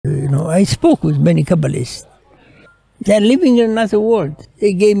know, I spoke with many Kabbalists. They are living in another world.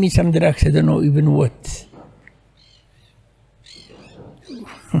 They gave me some drugs, I don't know even what.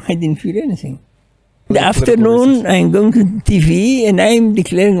 I didn't feel anything. In the afternoon, I'm going to TV and I'm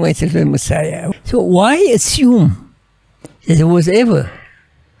declaring myself a Messiah. So why assume that there was ever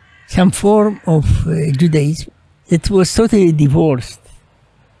some form of Judaism that was totally divorced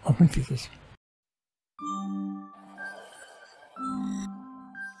of Mysticism?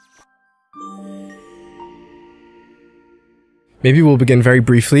 Maybe we'll begin very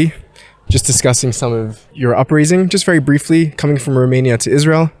briefly, just discussing some of your uprising, just very briefly, coming from Romania to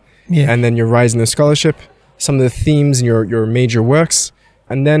Israel, and then your rise in the scholarship, some of the themes in your major works,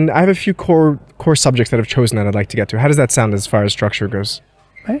 and then I have a few core subjects that I've chosen that I'd like to get to. How does that sound as far as structure goes?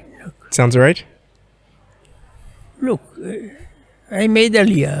 Right. Sounds all right? Look, I made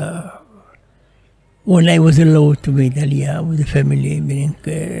Aliyah when I was allowed to make Aliyah with the family, meaning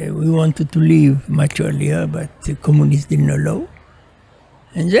we wanted to leave much earlier, but the communists didn't allow.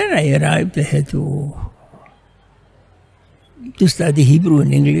 And then I arrived, I had to study Hebrew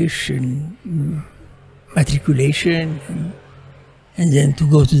and English and matriculation, and then to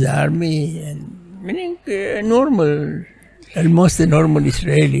go to the army, and meaning normal, almost a normal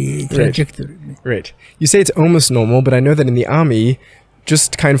Israeli trajectory. Right. You say it's almost normal, but I know that in the army,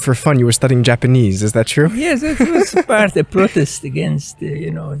 just kind of for fun, you were studying Japanese. Is that true? Yes, that was part of the protest against,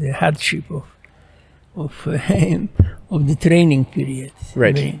 the hardship of the training period.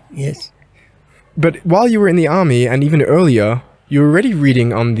 Right. I mean, yes. But while you were in the army, and even earlier, you were already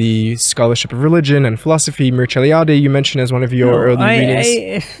reading on the scholarship of religion and philosophy. Mircea Eliade, you mentioned as one of your early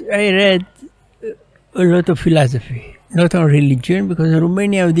readings. I read a lot of philosophy, not on religion, because in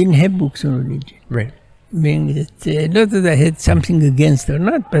Romania we didn't have books on religion. Right. Meaning that, not that I had something against or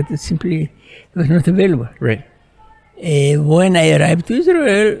not, but it simply was not available. Right. When I arrived to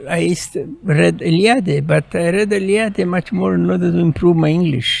Israel, I read Eliade, but I read Eliade much more in order to improve my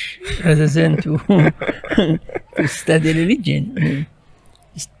English rather than to study religion.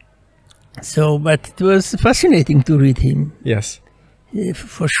 So, but it was fascinating to read him. Yes.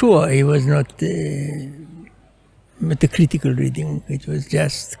 For sure, it was not a critical reading. It was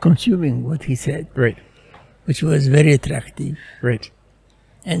just consuming what he said. Right. Which was very attractive. Right.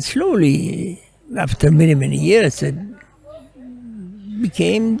 And slowly, after many, many years, I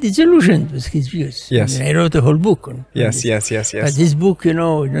became disillusioned with his views. Yes. I wrote a whole book on yes. But this book,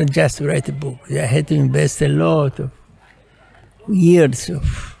 not just to write a book. I had to invest a lot of years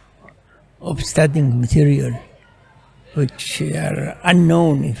of studying material, which are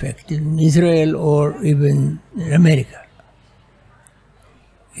unknown, in fact, in Israel or even in America.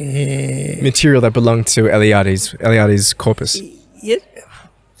 Material that belonged to Eliade's corpus. Yes,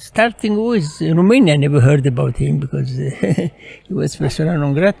 starting with Romania, I never heard about him because he was persona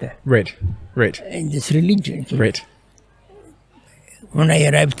non grata. Right. In this religion. Right. When I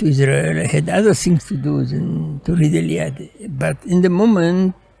arrived to Israel, I had other things to do than to read Eliade. But in the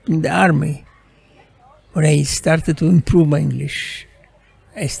moment, in the army, when I started to improve my English,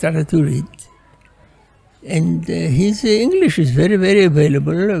 I started to read. And his English is very, very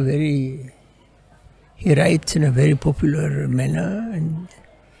available, he writes in a very popular manner. And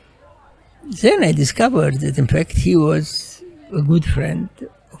then I discovered that, in fact, he was a good friend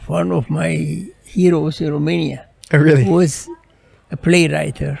of one of my heroes in Romania. Oh, really? Who was a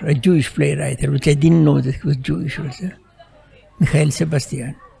playwright, a Jewish playwright, which I didn't know that he was Jewish, was Michael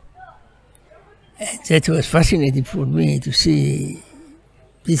Sebastian. And that was fascinating for me to see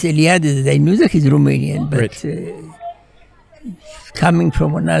this Eliade that I knew that he's Romanian, but coming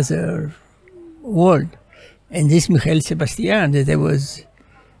from another world. And this Michael Sebastian, that I was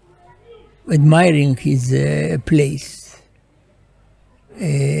admiring his place.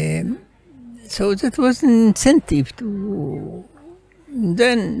 So that was an incentive to...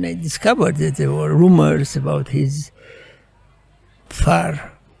 Then I discovered that there were rumors about his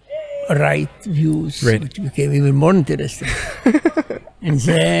far right views, which became even more interesting. And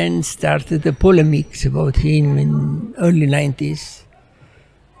then started the polemics about him in early 90s.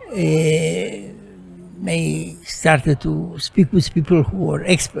 I started to speak with people who were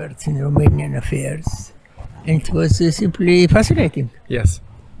experts in Romanian affairs. And it was simply fascinating. Yes.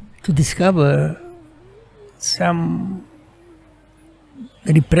 To discover some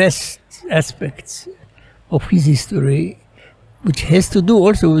repressed aspects of his history, which has to do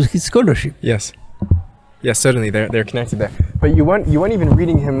also with his scholarship. Yes. Yes, certainly, they're connected there. But you weren't even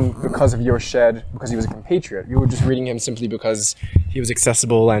reading him because of your because he was a compatriot. You were just reading him simply because he was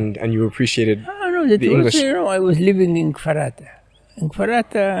accessible and you appreciated the English. I was living in Kfarata. In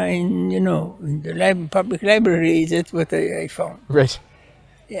Kfarata, in the public library, that's what I found. Right.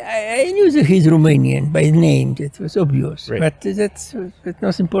 I knew that he's Romanian by name. That was obvious, Right. but that's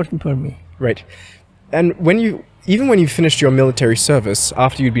not important for me. Right. And even when you finished your military service,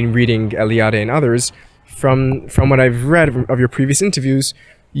 after you'd been reading Eliade and others, from what I've read of your previous interviews,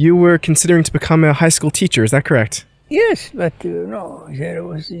 you were considering to become a high school teacher. Is that correct? Yes, but no, there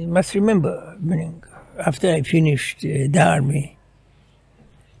was. You must remember, meaning, after I finished the army,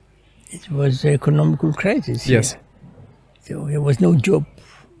 it was an economical crisis. Yes. Here. So there was no job.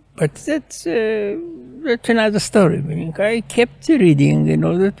 But that's another story. Meaning, I kept reading in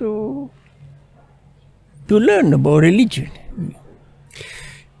order to learn about religion.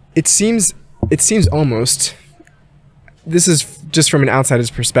 It seems almost, this is just from an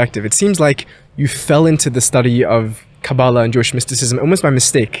outsider's perspective, it seems like you fell into the study of Kabbalah and Jewish mysticism almost by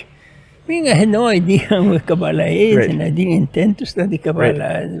mistake. Meaning, I had no idea what Kabbalah is, Right. and I didn't intend to study Kabbalah.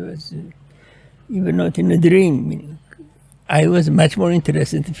 Right. It was even not in a dream. Meaning, I was much more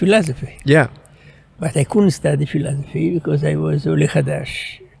interested in philosophy. Yeah. But I couldn't study philosophy because I was Ole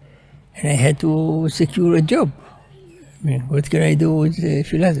Hadash. And I had to secure a job. I mean, what can I do with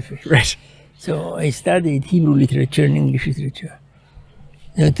philosophy? Right. So I studied Hebrew literature and English literature.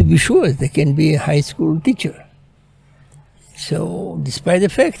 Now, to be sure, I can be a high school teacher. So, despite the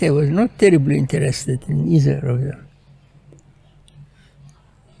fact I was not terribly interested in either of them.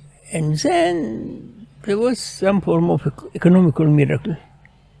 And then there was some form of economical miracle.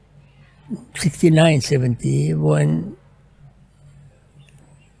 69, 70, when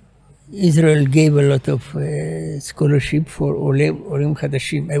Israel gave a lot of scholarship for Olim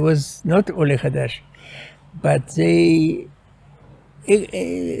Hadashim. I was not Ole Hadash, but they,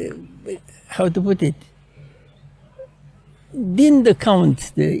 how to put it, didn't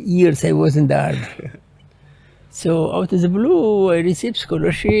count the years I was in the army. So out of the blue, I received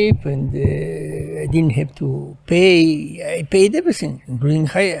scholarship, and I didn't have to pay. I paid everything, including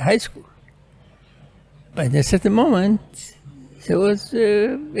high school. But at a certain moment, there was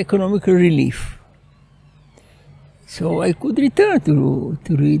economical relief. So I could return to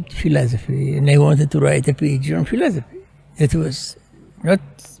read philosophy, and I wanted to write a PhD on philosophy. That was not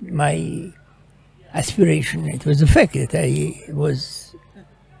my aspiration. It was the fact that I was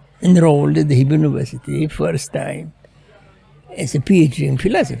enrolled at the Hebrew University first time as a PhD in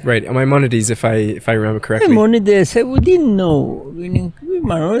philosophy. Right. And Maimonides, if I remember correctly. Maimonides, we didn't know. Meaning,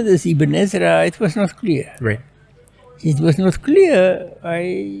 Maimonides, Ibn Ezra, it was not clear. Right. It was not clear.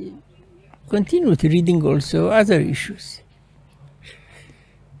 I continued reading also other issues.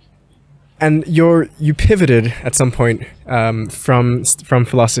 And you pivoted at some point from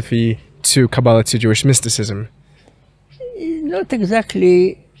philosophy to Kabbalah to Jewish mysticism. Not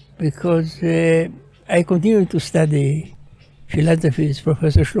exactly, because I continued to study philosophy with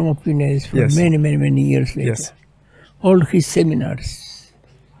Professor Shlomo Pinez for Yes. many years later. Yes. All his seminars.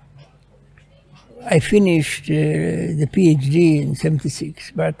 I finished the PhD in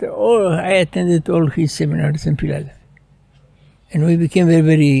 76, but I attended all his seminars in philosophy. And we became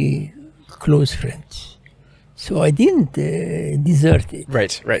very close friends. So I didn't desert it.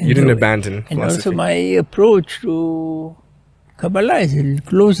 Right. You didn't abandon And philosophy. also my approach to Kabbalah is a little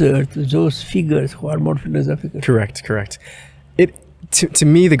closer to those figures who are more philosophical. Correct. To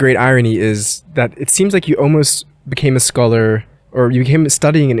me, the great irony is that it seems like you almost became a scholar, or you became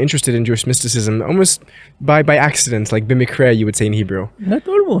studying and interested in Jewish mysticism almost by accident, like bimikre, you would say in Hebrew. Not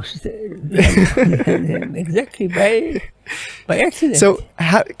almost. Exactly, by accident. So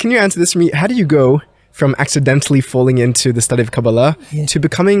can you answer this for me? How do you go from accidentally falling into the study of Kabbalah to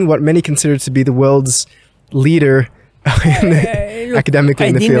becoming what many consider to be the world's leader academically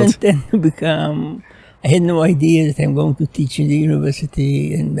in the field? I didn't intend to become. I had no idea that I'm going to teach in the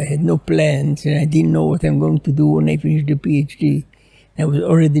university, and I had no plans, and I didn't know what I'm going to do when I finished the PhD. I was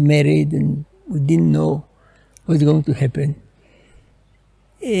already married, and we didn't know what was going to happen.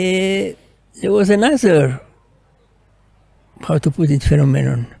 There was another, how to put it,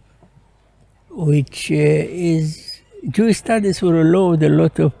 phenomenon, which is Jewish studies were allowed a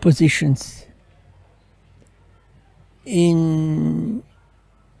lot of positions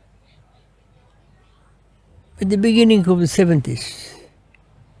at the beginning of the 70s,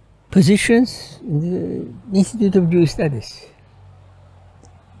 positions in the Institute of Jewish Studies.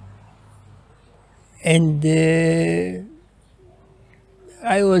 And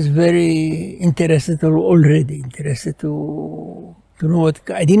I was very interested to know what.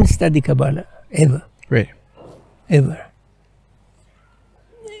 I didn't study Kabbalah, ever. Right. Ever.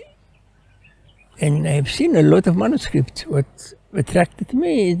 And I've seen a lot of manuscripts. What attracted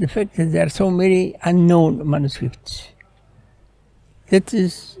me is the fact that there are so many unknown manuscripts. That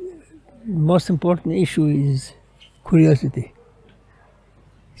is the most important issue, is curiosity.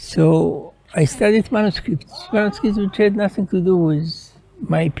 So I studied manuscripts which had nothing to do with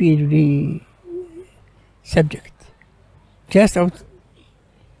my PhD subject, just out of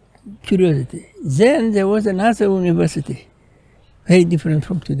curiosity. Then there was another university, very different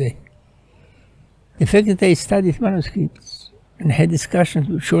from today. The fact that I studied manuscripts and had discussions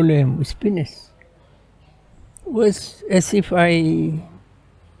with Shalom, with Pines, was as if I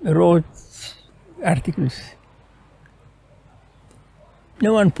wrote articles.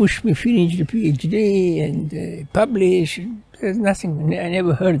 No one pushed me to finish the PhD and publish. There's nothing. I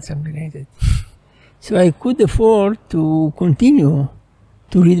never heard something like that. So I could afford to continue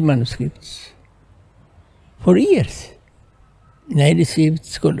to read manuscripts for years. And I received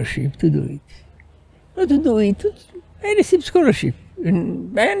scholarship to do it. Not to do it, I received scholarship.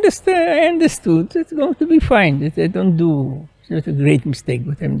 And I understood it's going to be fine, that I don't do, it's not a great mistake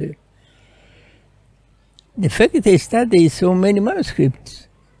what I'm doing. The fact that I studied so many manuscripts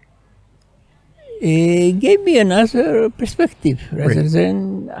gave me another perspective, rather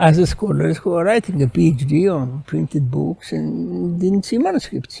than other scholars who are writing a PhD on printed books and didn't see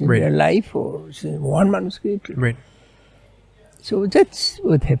manuscripts in their life, or one manuscript. Right. So that's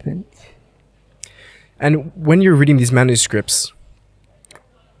what happened. And when you're reading these manuscripts,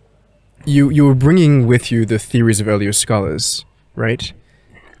 you were bringing with you the theories of earlier scholars, right?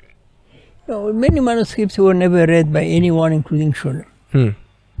 No, many manuscripts were never read by anyone, including Shalom.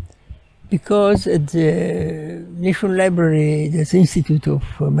 Because at the National Library, there's an Institute of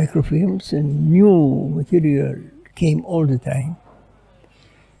Microfilms, and new material came all the time,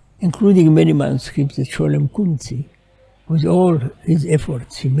 including many manuscripts that Shalom couldn't see. With all his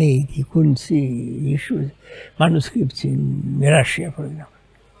efforts he made, he couldn't see issues, manuscripts in Russia, for example.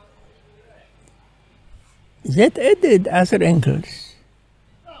 That added other angles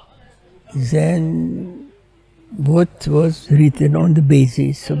than what was written on the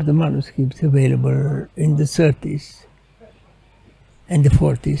basis of the manuscripts available in the 30s and the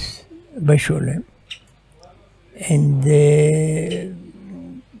 40s by Shalom. And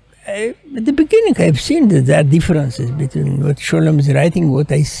at the beginning, I've seen that there are differences between what Shalom is writing and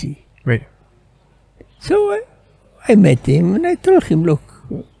what I see. Right. So I met him and I told him, look,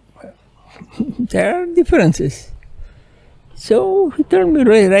 there are differences. So he told me,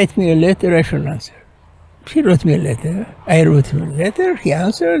 write me a letter, I shall answer. He wrote me a letter, I wrote him a letter, he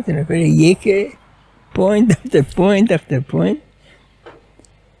answered in a very yeke, point after point after point.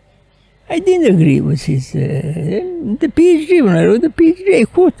 I didn't agree with his, the PhD, when I wrote the PhD, I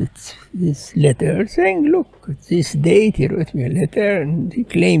quoted this letter saying, look, at this date he wrote me a letter and he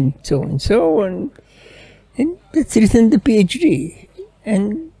claimed so and so, and that's written in the PhD.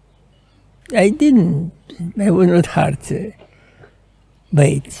 And I was not hurt by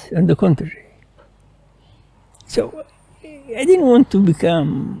it, on the contrary. So I didn't want to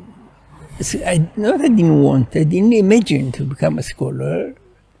become, I didn't imagine to become a scholar.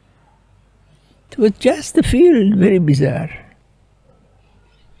 It was just a field very bizarre,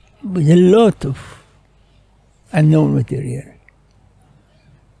 with a lot of unknown material.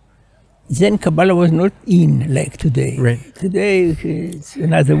 Then Kabbalah was not in like today. Right. Today it's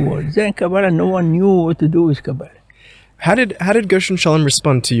another world. Then Kabbalah, no one knew what to do with Kabbalah. How did Gershon Shalom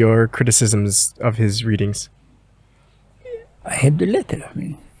respond to your criticisms of his readings? I have the letter. I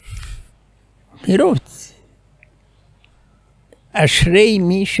mean, he wrote, אשרי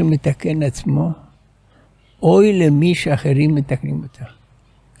מי שמתקן עצמו, אוי למי שאחרים מתקנים אותו.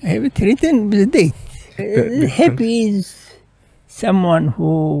 I have it written with the date. Happy is someone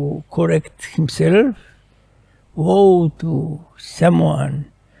who corrects himself. Woe to someone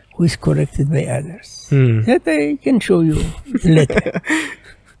who is corrected by others. That I can show you the letter.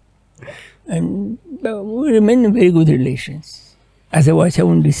 And we remain in very good relations. Otherwise I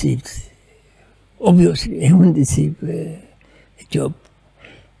wouldn't receive, obviously, I wouldn't receive a job.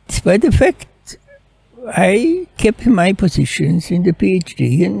 Despite the fact I kept my positions in the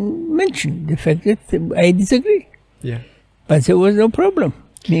PhD and mentioned the fact that I disagree. Yeah. But there was no problem.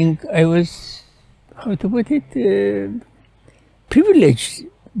 I mean, I was, how to put it, privileged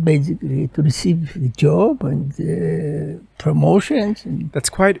basically to receive the job and promotions. And it's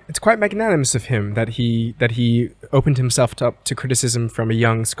quite magnanimous of him that he opened himself up to criticism from a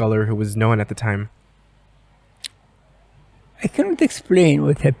young scholar who was known at the time. I cannot explain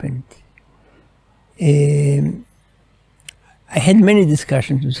what happened. I had many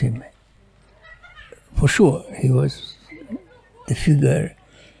discussions with him. For sure, he was the figure.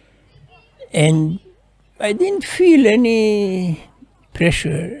 And I didn't feel any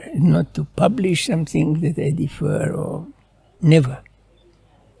pressure not to publish something that I differ, or never.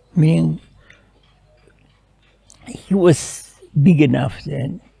 Meaning, he was big enough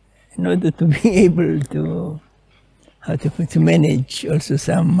then in order to be able to, to manage also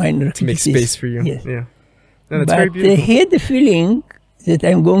some minor to make space for you. Yes. Yeah. No, that's but very beautiful. he had the feeling that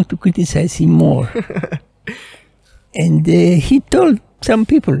I'm going to criticize him more. And he told some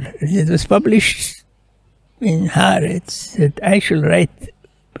people, it was published in Haaretz, that I shall write,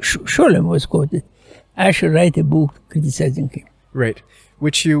 Shalom was quoted, I shall write a book criticizing him. Right.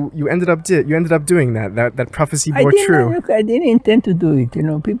 Which you ended up doing that prophecy bore true. Look, I didn't intend to do it. You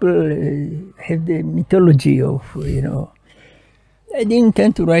know, people have the mythology of, you know, I didn't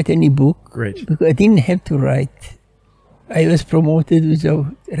intend to write any book. Right. Because I didn't have to write. I was promoted without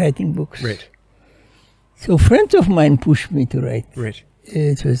writing books. Right. So friends of mine pushed me to write. Right.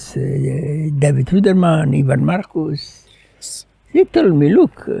 It was David Ruderman, Ivan Marcus. They told me,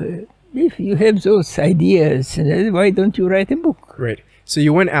 look, if you have those ideas, why don't you write a book? Right. So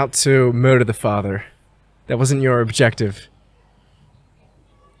you went out to murder the father. That wasn't your objective.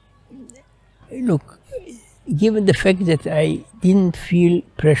 Look, given the fact that I didn't feel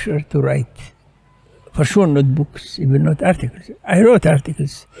pressure to write, for sure not books, even not articles. I wrote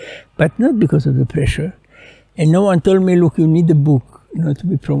articles, but not because of the pressure. And no one told me, look, you need a book, you know, to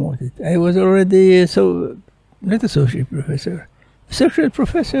be promoted. I was already not associate professor, associate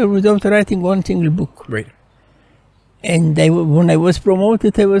professor without writing one single book. Right. And when I was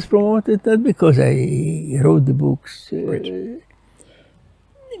promoted not because I wrote the books. Right.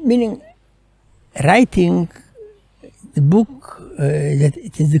 Meaning, writing the book, that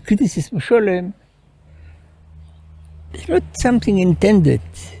it is the criticism of Shalom, it's not something intended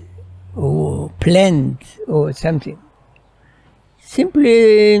or planned or something.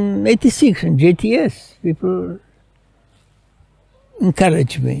 Simply in 86 in JTS, people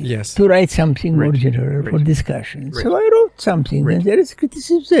encouraged me to write something more general for discussion. So I wrote something, and there is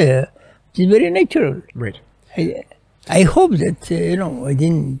criticism there. It's very natural. Right. I hope that, you know, I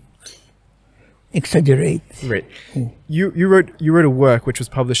didn't exaggerate. Right. You wrote a work which was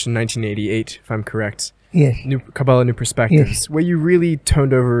published in 1988, if I'm correct. Yes. Kabbalah, New Perspectives, where you really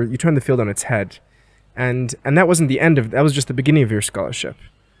turned the field on its head. And that wasn't the end of, that was just the beginning of your scholarship.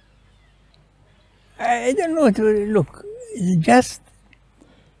 I don't know, look, it's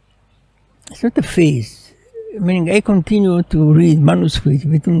not a phase. Meaning I continue to read manuscripts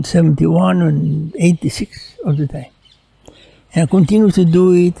between 71 and 86 all the time. And I continue to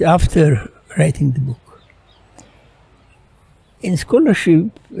do it after writing the book. In scholarship,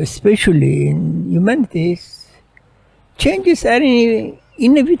 especially in humanities, changes are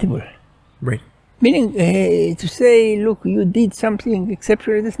inevitable. Right. Meaning to say, look, you did something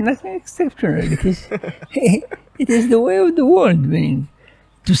exceptional, there's nothing exceptional. It is, it is the way of the world. Meaning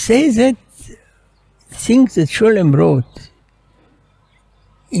to say that things that Shalom wrote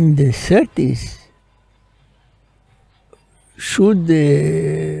in the 30s should,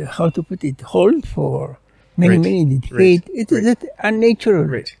 how to put it, hold for many decades. It is that unnatural.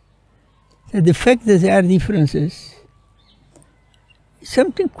 Right. So the fact that there are differences is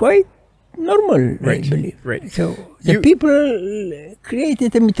something quite normal, I believe. Right. So the people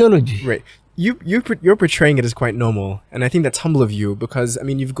created a mythology. Right. You're portraying it as quite normal, and I think that's humble of you because, I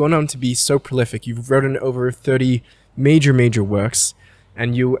mean, you've gone on to be so prolific. You've written over 30 major works,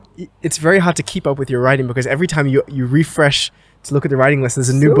 and it's very hard to keep up with your writing because every time you refresh to look at the writing list, there's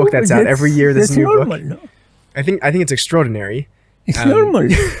a new book that's out. Every year there's a new book. No? I think it's extraordinary. It's normal.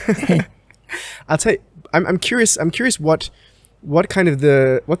 I'll tell you, I'm curious what kind of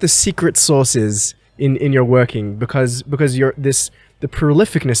what the secret sauce is in your working because the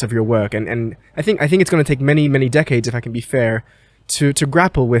prolificness of your work and I think it's going to take many decades, if I can be fair, to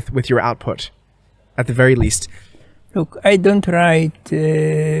grapple with your output at the very least. Look, I don't write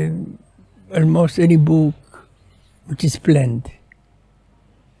almost any book which is planned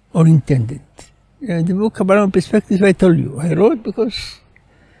or intended. The book Kabbalah Perspectives, I told you, I wrote because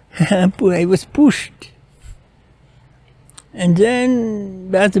I was pushed. And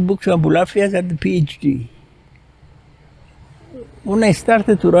then the other books on Bulafias at the PhD. When I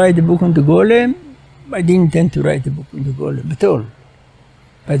started to write the book on the Golem, I didn't intend to write the book on the Golem at all.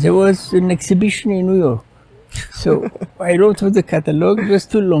 But there was an exhibition in New York. So I wrote for the catalog, it was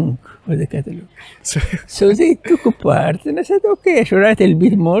too long for the catalog. So they took apart and I said, okay, I should write a little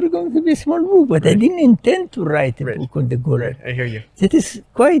bit more, it's going to be a small book. But I didn't intend to write a book on the Golem. I hear you. That is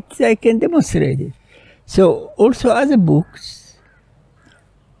quite, I can demonstrate it. So also other books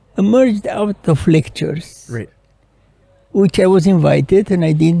emerged out of lectures, which I was invited and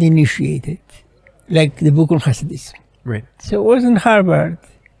I didn't initiate it, like the book on Hasidism. Right. So it was in Harvard.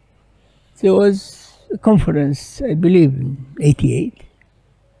 There was a conference, I believe, in 88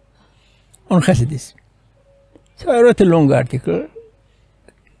 on Hasidism. So I wrote a long article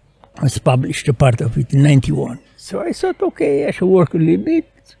was published, a part of it, in 91. So I thought, okay, I should work a little bit.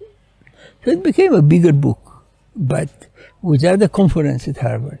 So it became a bigger book, but without the conference at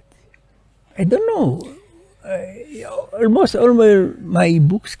Harvard. I don't know. Almost all my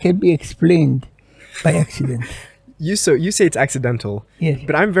books can be explained by accident. You say it's accidental, yes.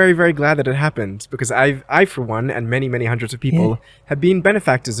 But I'm very, very glad that it happened, because I for one, and many, many hundreds of people have been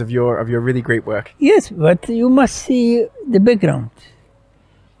benefactors of your really great work. Yes, but you must see the background.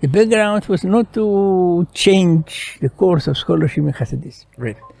 The background was not to change the course of scholarship in Hasidism.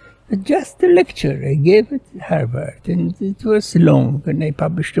 Right. But just a lecture I gave at Harvard, and it was long, and I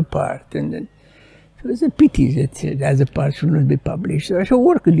published a part, and then it was a pity that the other part should not be published. So I should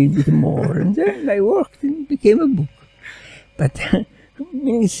work a little bit more, and then I worked and it became a book. But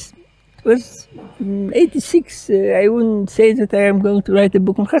it was in 86. I wouldn't say that I am going to write a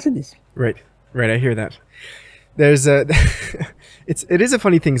book on Hasidism. Right, right. I hear that. There's a, it is a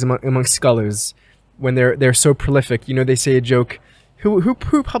funny thing among scholars when they're so prolific. You know, they say a joke.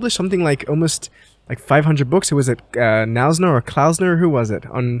 Who published something like almost like 500 books? Who was it? Nausner or Klausner? Who was it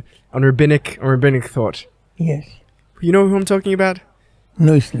on rabbinic thought? Yes. You know who I'm talking about?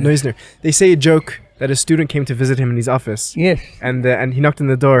 Neusner. They say a joke that a student came to visit him in his office. Yes. And he knocked on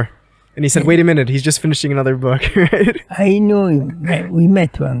the door, and he said, "Wait a minute, he's just finishing another book." Right? I know him. We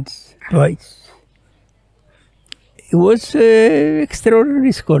met once, twice. He was an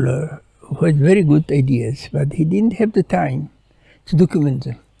extraordinary scholar who had very good ideas, but he didn't have the time to document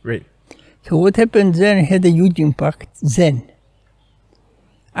them. Right. So what happened then had a huge impact then.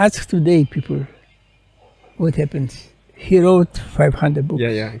 Ask today people what happens. He wrote 500 books.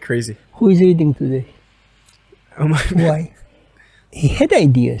 Yeah, crazy. Who is reading today? Oh my God. Why? He had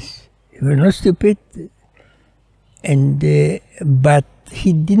ideas. He was not stupid, and but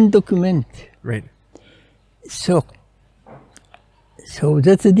he didn't document. Right. So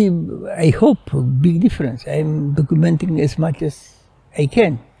that's I hope, a big difference. I'm documenting as much as I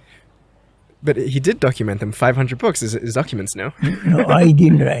can. But he did document them. 500 books is documents, no? No, I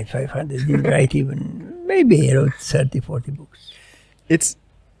didn't write 500. Didn't write even. Maybe I wrote 30, 40 books.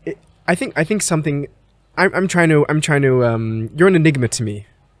 I think something. I'm trying to. You're an enigma to me,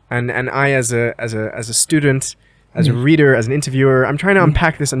 and I as a student, as a reader, as an interviewer, I'm trying to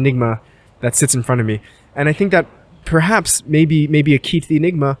unpack this enigma that sits in front of me, and I think that perhaps maybe a key to the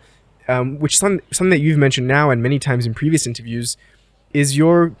enigma, which something that you've mentioned now and many times in previous interviews, is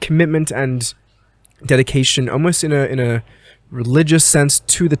your commitment and dedication, almost in a religious sense,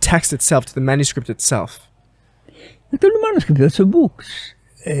 to the text itself, to the manuscript itself. Not only manuscript, also books.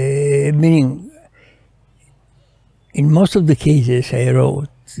 Meaning, in most of the cases I wrote,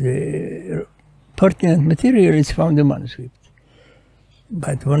 pertinent material is found in manuscript.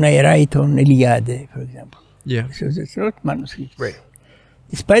 But when I write on Eliade, for example, so that's not manuscript. Right.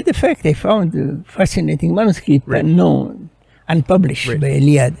 Despite the fact I found a fascinating manuscript unknown, unpublished by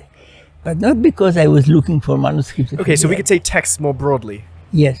Eliade. But not because I was looking for manuscripts. Okay, so we could say text more broadly.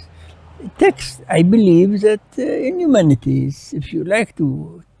 Yes. Text, I believe that in humanities, if you like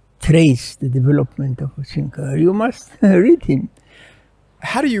to trace the development of a thinker, you must read him.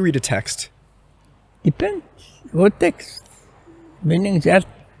 How do you read a text? Depends. What text? Meaning that,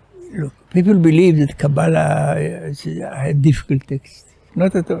 look, people believe that Kabbalah is a difficult text.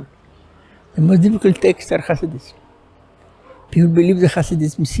 Not at all. The most difficult texts are Hasidism. People believe the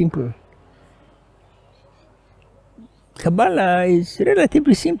Hasidism is simple. Kabbalah is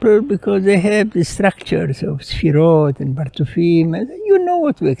relatively simple because they have the structures of Sfirot and Bartufim, and you know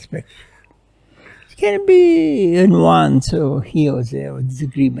what to expect. It can be a nuance or here or there or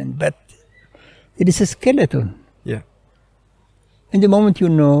disagreement, but there is a skeleton. Yeah. And the moment you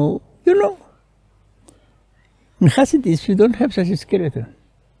know, you know. In Hasidism, you don't have such a skeleton.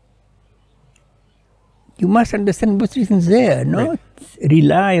 You must understand what's written there, not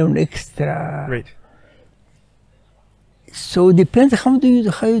rely on extra. Right. So it depends how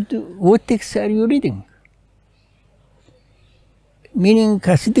you do, what texts are you reading? Meaning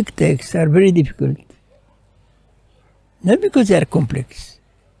Hasidic texts are very difficult. Not because they are complex,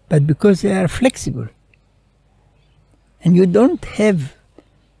 but because they are flexible. And you don't have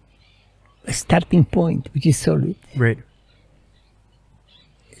a starting point which is solid. Right.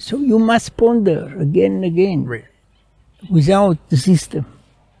 So you must ponder again and again. Right. Without the system.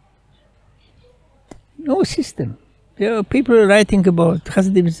 No system. There are people writing about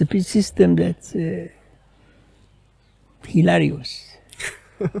Hasidism as a system that's hilarious.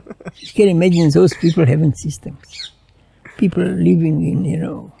 You can imagine those people having systems. People living in, in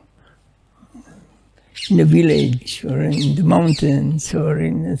a village or in the mountains or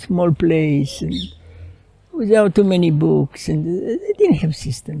in a small place. And without too many books, and they didn't have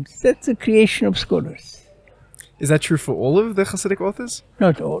systems. That's a creation of scholars. Is that true for all of the Hasidic authors?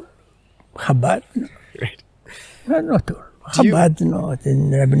 Not all. Chabad, no. Right. Not all. Chabad, not,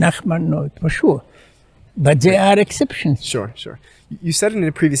 and Rabbi Nachman, not, for sure. But there are exceptions. Sure, sure. You said in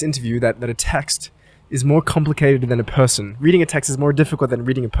a previous interview that a text is more complicated than a person. Reading a text is more difficult than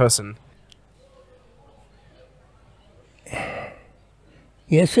reading a person.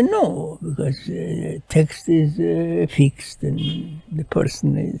 Yes and no, because text is fixed and the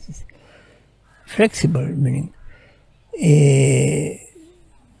person is flexible, meaning it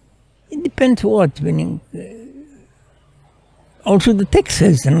depends what, meaning also the text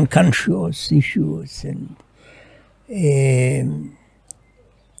has unconscious issues, and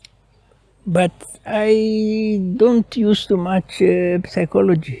but I don't use too much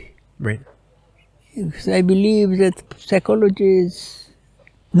psychology. Right. Because I believe that psychology is,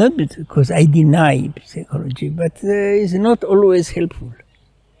 not because I deny psychology, but it's not always helpful.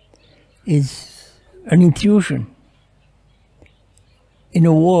 It's an intrusion in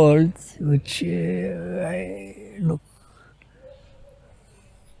a world which, look,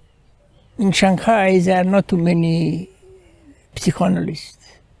 in Shanghai there are not too many psychoanalysts.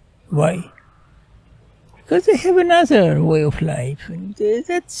 Why? Because they have another way of life, and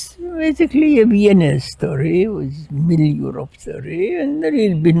that's basically a Vienna story with Middle Europe story, and a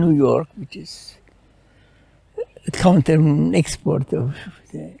little bit New York, which is a counter export of.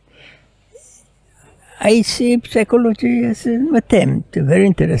 I see psychology as an attempt, a very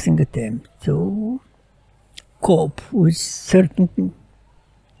interesting attempt to cope with certain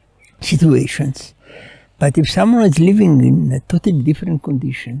situations. But if someone is living in totally different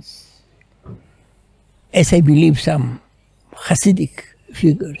conditions, as I believe some Hasidic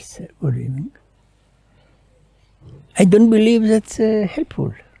figures were living, I don't believe that's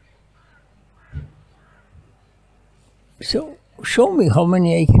helpful. So show me how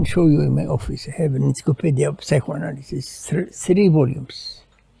many I can show you in my office. I have an encyclopedia of psychoanalysis, 3 volumes,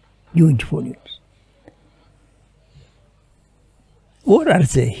 huge volumes. What are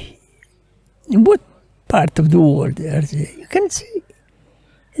they? In what part of the world are they? You can see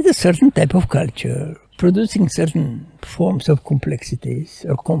it's a certain type of culture, producing certain forms of complexities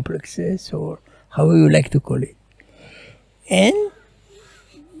or complexes, or however you like to call it. And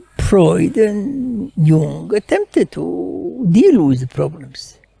Freud and Jung attempted to deal with the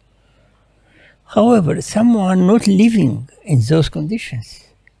problems. However, someone not living in those conditions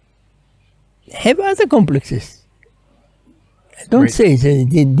have other complexes. I don't say that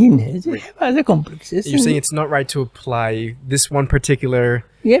they didn't have, they have other complexes. You're saying it's not right to apply this one particular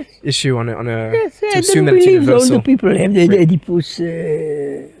issue on a yes, to I assume don't that it's believe universal. all the people have the Oedipus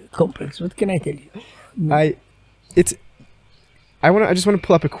complex. What can I tell you? I just want to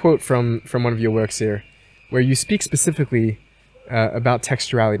pull up a quote from one of your works here, where you speak specifically about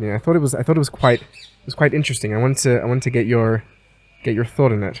textuality, and I thought it was quite interesting. I wanted to get your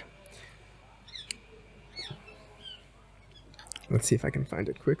thought on it. Let's see if I can find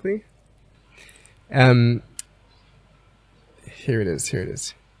it quickly. Here it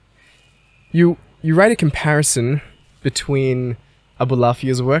is. You write a comparison between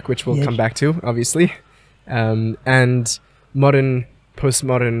Abulafia's work, which we'll come back to, obviously, and modern and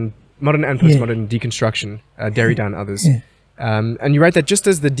postmodern deconstruction, Derrida and others. And you write that just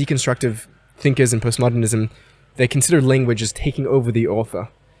as the deconstructive thinkers in postmodernism, they consider language as taking over the author,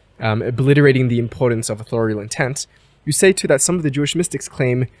 obliterating the importance of authorial intent. You say too that some of the Jewish mystics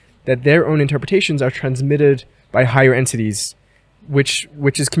claim that their own interpretations are transmitted by higher entities, which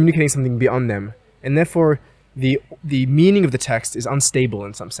is communicating something beyond them, and therefore the meaning of the text is unstable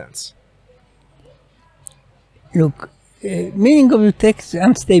in some sense. Look, meaning of the text is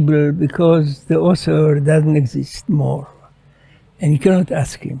unstable because the author doesn't exist more, and you cannot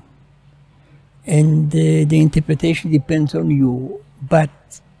ask him. And the interpretation depends on you. But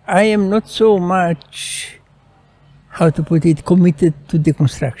I am not so much, how to put it, committed to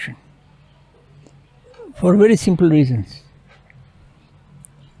deconstruction, for very simple reasons.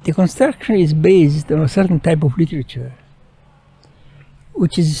 Deconstruction is based on a certain type of literature,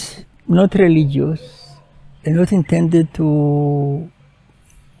 which is not religious and not intended to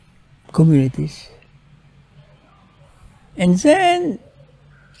communities. And then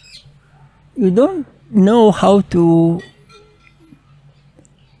you don't know how to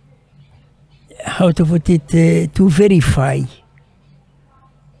put it, to verify.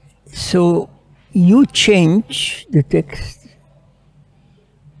 So you change the text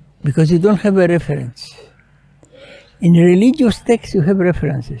because you don't have a reference. In religious text you have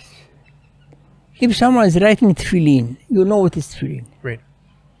references. If someone is writing tefillin, you know what is tefillin. Right.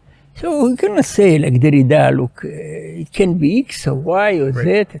 So we cannot say like Derrida, look, it can be X or Y or Z,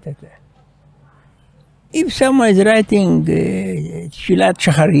 etc. If someone is writing Shilat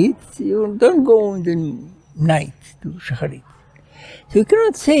Shacharit, you don't go in the night to Shacharit. So you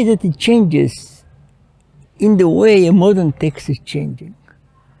cannot say that it changes in the way a modern text is changing,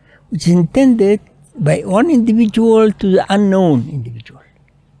 which is intended by one individual to the unknown individual.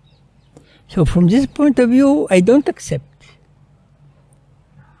 So from this point of view, I don't accept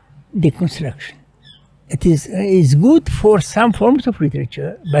deconstruction. It is good for some forms of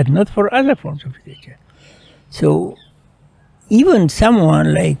literature, but not for other forms of literature. So even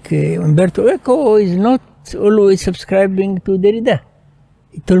someone like Umberto Eco is not always subscribing to Derrida.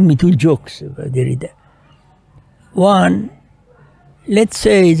 He told me two jokes about Derrida. One, let's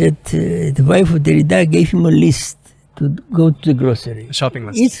say that the wife of Derrida gave him a list to go to the grocery. A shopping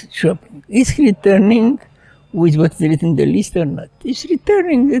list. He's shopping. Is he returning with what's written in the list or not? He's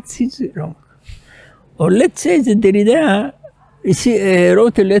returning, that's wrong. Or let's say that Derrida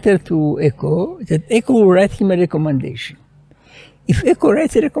wrote a letter to Eco, that Eco will write him a recommendation. If Eco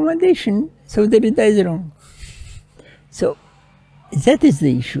writes a recommendation, so Derrida is wrong. So that is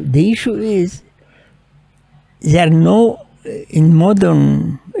the issue. The issue is there are no, in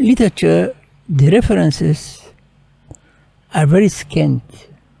modern literature, the references are very scant.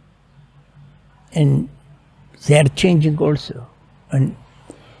 And they are changing also. And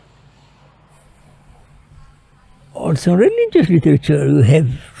also in religious literature, you have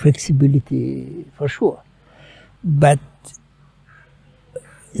flexibility for sure. But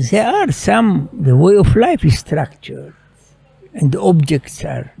there are some, the way of life is structured, and the objects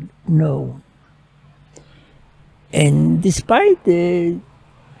are known. And despite the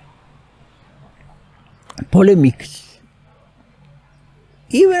polemics,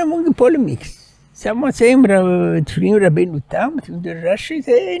 even among the polemics, someone saying between Rabbeinu Tam, between the Rashi,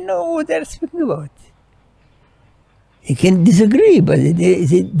 they know what they're speaking about. They can disagree, but they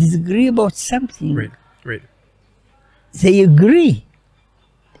disagree about something. Right, right. They agree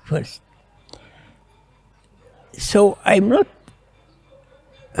first. So I'm not,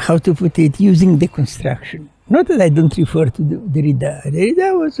 how to put it, using deconstruction. Not that I don't refer to Derrida.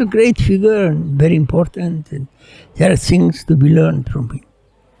 Derrida was a great figure and very important, and there are things to be learned from him.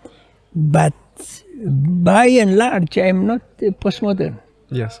 But by and large, I am not postmodern.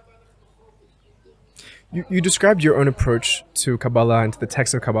 Yes. You described your own approach to Kabbalah and to the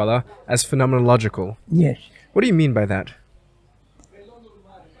text of Kabbalah as phenomenological. Yes. What do you mean by that?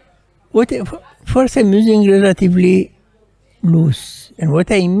 First, I'm using relatively loose. And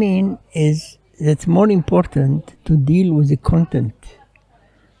what I mean is that it's more important to deal with the content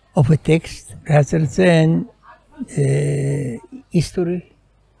of a text rather than history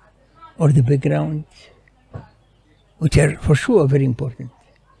or the background, which are for sure very important.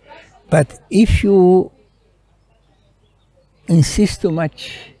 But if you insist too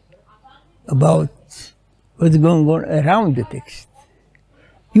much about what's going on around the text,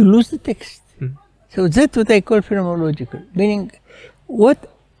 you lose the text. So that's what I call phenomenological, meaning what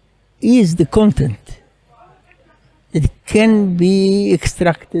is the content that can be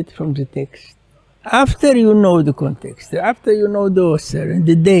extracted from the text. After you know the context, after you know the author and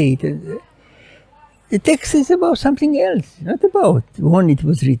the date, and the text is about something else, not about when it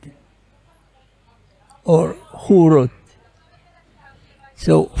was written or who wrote.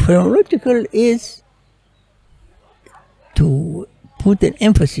 So phenomenological is to put an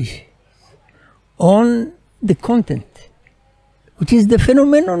emphasis on the content, which is the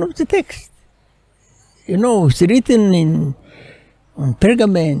phenomenon of the text. You know, it's written on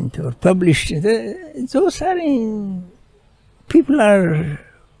pergament or published. Those are people are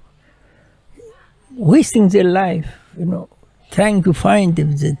wasting their life, you know, trying to find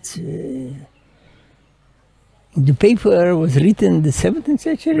if that the paper was written in the 17th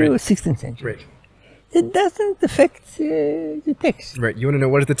century or 16th century. Right. It doesn't affect the text. Right. You want to know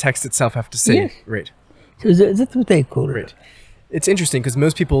what does the text itself have to say. Yes. Right. So that's what I call Right. it. It's interesting because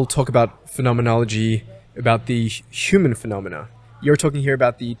most people talk about phenomenology, about the human phenomena. You're talking here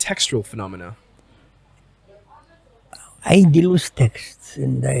about the textual phenomena. I deal with texts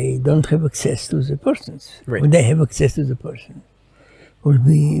and I don't have access to the persons. Right. When I have access to the person, will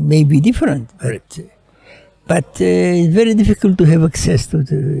be maybe different. But, Right. but it's very difficult to have access to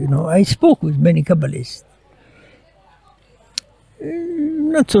the, you know, I spoke with many Kabbalists.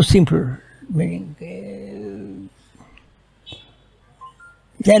 Not so simple, meaning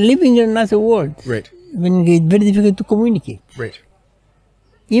they are living in another world. Right. Meaning it's very difficult to communicate. Right.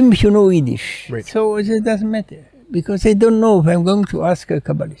 Even if you know Yiddish. Right. So it doesn't matter. Because I don't know if I'm going to ask a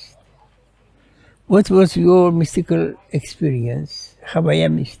Kabbalist. what was your mystical experience?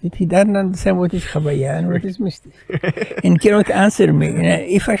 Chavaya mystic. He doesn't understand what is Chavaya and what is mystic. And cannot answer me. And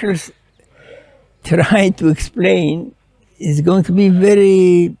if I shall try to explain, it's going to be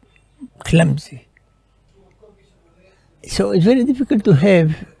very clumsy. So it's very difficult to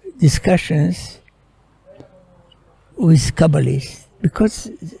have discussions with Kabbalists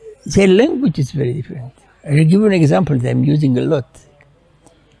because their language is very different. I'll give you an example that I'm using a lot.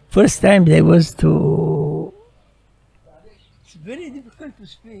 First time I was to... It's very difficult to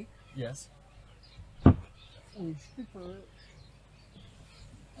speak. Yes. With people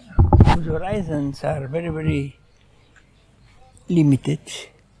whose horizons are very, very limited.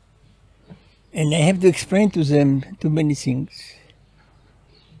 And I have to explain to them too many things.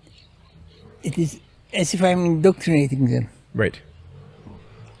 It is as if I'm indoctrinating them. Right.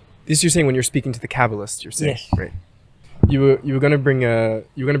 This you're saying when you're speaking to the Kabbalists, you're saying. Yes. Right. You were going to bring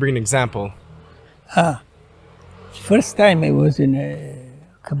an example. First time I was in a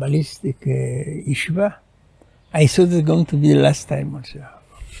Kabbalistic yeshiva, I thought it was going to be the last time also.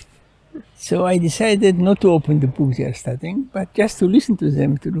 So I decided not to open the book they are studying, but just to listen to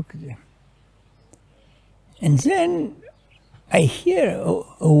them, to look at them. And then I hear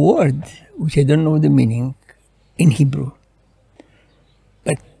a word, which I don't know the meaning, in Hebrew.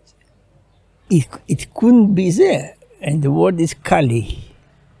 But it couldn't be there. And the word is Kali.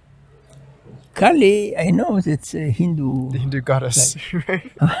 Kali, I know that's a Hindu. The Hindu goddess.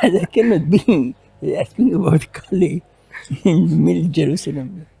 Right. That cannot be. They're asking about Kali in the middle of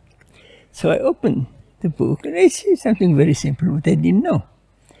Jerusalem. So I opened the book and I see something very simple, what I didn't know.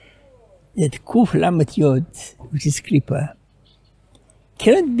 That Kuf Lamet Yod, which is Klippa,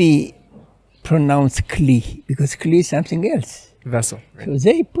 cannot be pronounced Kli, because Kli is something else. Vessel. Right. So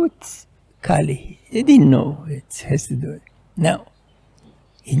they put Kali. They didn't know it has to do it. Now,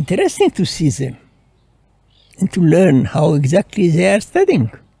 interesting to see them and to learn how exactly they are studying.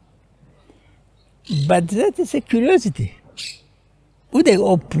 But that is a curiosity. Would I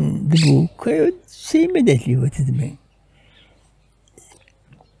open the book, I would see immediately what it means.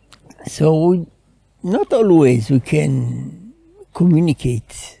 So, not always we can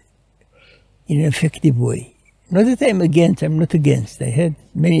communicate in an effective way. Not that I'm against, I'm not against. I had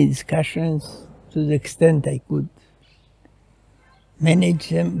many discussions to the extent I could manage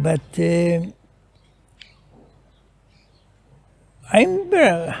them, but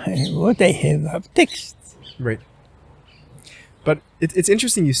what I have text. Right. But it's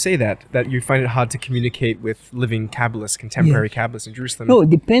interesting you say that you find it hard to communicate with living Kabbalists, contemporary Kabbalists in Jerusalem. No,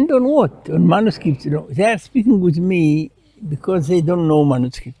 depend on what? On manuscripts. You know, they are speaking with me because they don't know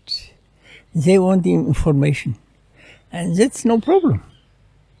manuscripts. They want the information. And that's no problem.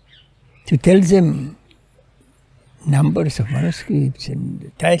 To tell them numbers of manuscripts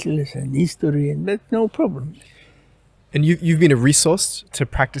and titles and history, and that's no problem. And you've been a resource to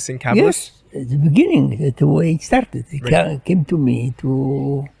practicing Kabbalah? Yes, at the beginning, the way it started. It came to me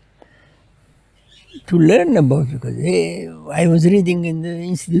to learn about it, because I was reading in the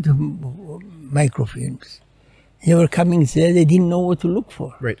Institute of Microfilms. They were coming there, they didn't know what to look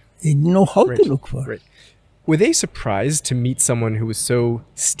for. Right. They didn't know how to look for. Right. Were they surprised to meet someone who was so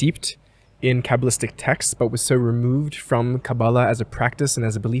steeped in Kabbalistic texts, but was so removed from Kabbalah as a practice and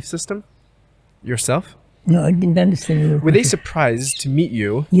as a belief system? Yourself? No, I didn't understand. Were they surprised to meet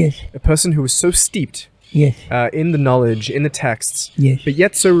you? Yes. A person who was so steeped yes. In the knowledge, in the texts, yes. but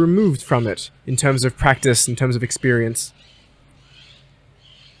yet so removed from it in terms of practice, in terms of experience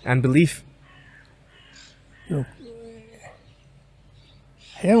and belief? Look,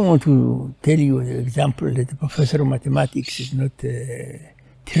 I don't want to tell you an example that the professor of mathematics is not a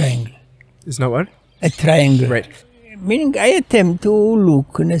triangle. Is not what? A triangle. Right. Meaning I attempt to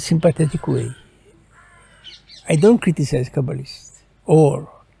look in a sympathetic way. I don't criticize Kabbalists or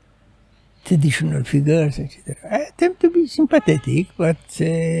traditional figures, etc. I attempt to be sympathetic, but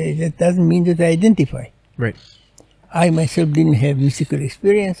that doesn't mean that I identify. Right. I myself didn't have mystical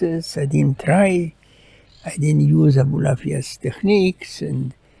experiences. I didn't try. I didn't use Abulafia's techniques,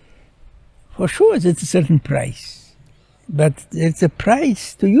 and for sure there's a certain price. But there's a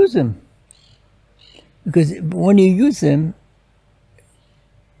price to use them. Because when you use them,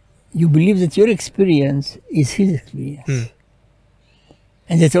 you believe that your experience is his experience.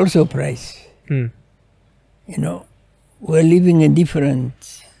 And that's also a price. You know, we're living in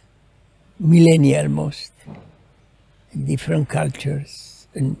different millennia almost, in different cultures.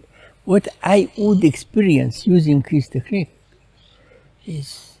 And what I would experience using his technique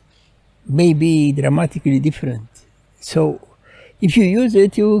is maybe dramatically different. So if you use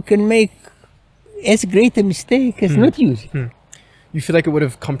it, you can make as great a mistake as not use it. You feel like it would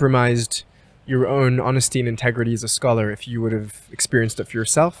have compromised your own honesty and integrity as a scholar if you would have experienced it for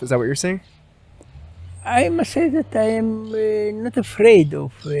yourself? Is that what you're saying? I must say that I am not afraid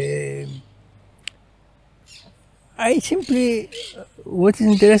of... I simply... what is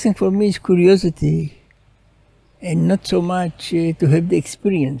interesting for me is curiosity, and not so much to have the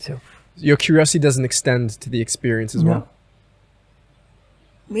experience of. Your curiosity doesn't extend to the experience as well?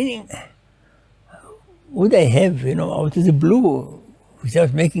 Meaning, would I have, out of the blue,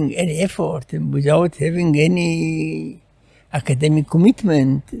 without making any effort and without having any academic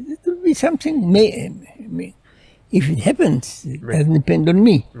commitment, it will be something, if it happens, it doesn't depend on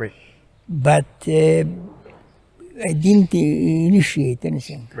me. Right. But I didn't initiate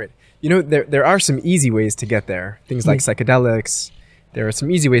anything. Right. There are some easy ways to get there. Things like psychedelics. There are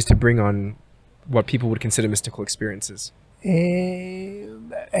some easy ways to bring on what people would consider mystical experiences.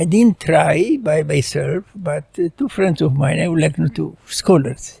 I didn't try by myself, but two friends of mine, I would like to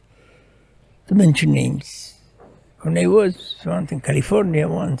scholars, to mention names. When I was once in California,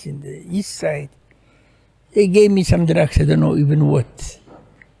 once in the east side, they gave me some drugs, I don't know even what.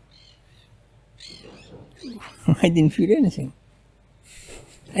 I didn't feel anything,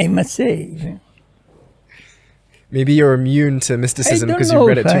 I must say. Maybe you're immune to mysticism because you've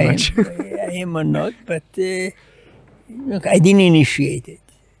read it too much. I am or not, but look, I didn't initiate it.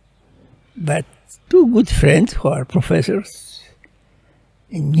 But two good friends who are professors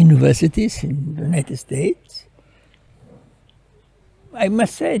in universities in the United States, I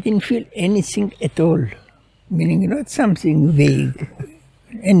must say I didn't feel anything at all. Meaning not something vague,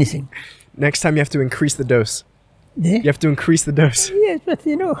 anything. Next time you have to increase the dose. Yeah. You have to increase the dose. Yes, but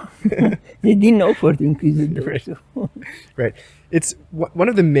they didn't offer to increase the dose. Right. Right. It's one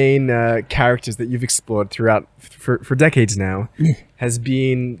of the main characters that you've explored throughout for decades now. Yes. Has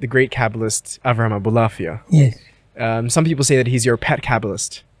been the great Kabbalist Avraham Abulafia. Yes. Some people say that he's your pet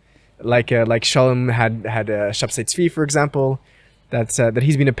Kabbalist, like Shalom had Shabsai Tzvi, for example. That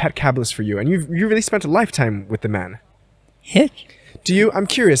he's been a pet Kabbalist for you, and you really spent a lifetime with the man. Yes. I'm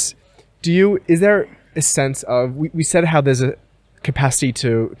curious. Is there a sense of, we said how there's a capacity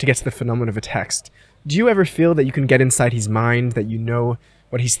to get to the phenomenon of a text. Do you ever feel that you can get inside his mind, that you know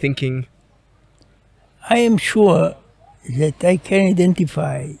what he's thinking? I am sure that I can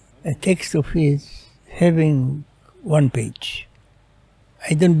identify a text of his having one page.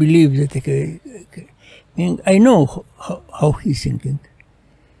 I don't believe that I know how he's thinking.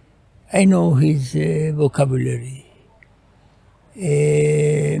 I know his vocabulary.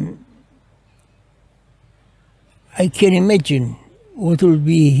 I can imagine what will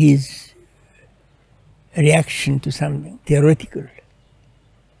be his reaction to something theoretical,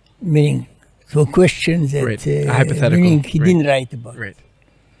 meaning to a question that right. A hypothetical. meaning he didn't write about. Right.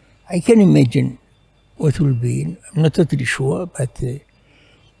 I can imagine what will be. I'm not totally sure, but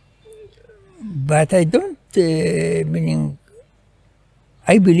I don't. Meaning,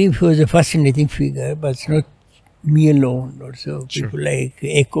 I believe he was a fascinating figure, but it's not me alone. Also, sure. People like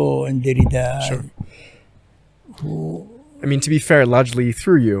Ecole and Derrida. Sure. I mean, to be fair, largely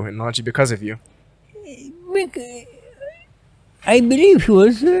through you and largely because of you. I believe he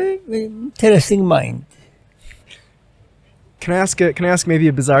was an interesting mind. Can I ask maybe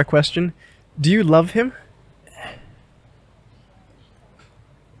a bizarre question? Do you love him?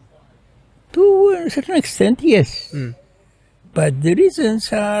 To a certain extent, yes. But the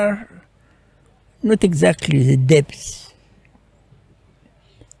reasons are not exactly the depths,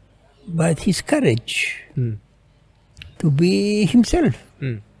 but his courage to be himself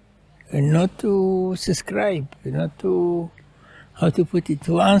and not to subscribe, not to, how to put it,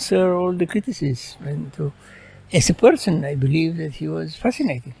 to answer all the criticism. And as a person, I believe that he was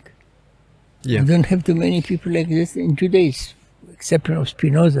fascinating. Yeah. You don't have too many people like this in Judaism, except of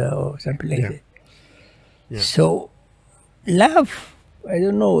Spinoza or something like that. Yeah. So, love, I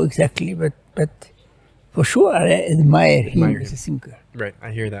don't know exactly, but for sure I admire him as a thinker. Right, I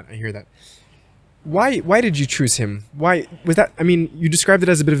hear that. Why did you choose him? Why was that? I mean, you described it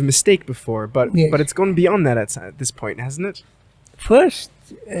as a bit of a mistake before, but it's gone beyond that at this point, hasn't it? First,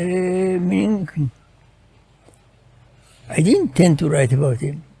 I didn't intend to write about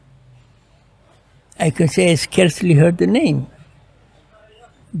him. I can say I scarcely heard the name.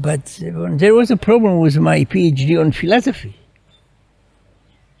 But there was a problem with my PhD on philosophy.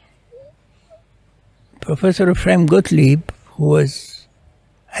 Professor Ephraim Gottlieb,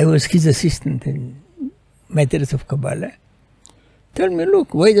 I was his assistant in matters of Kabbalah, told me,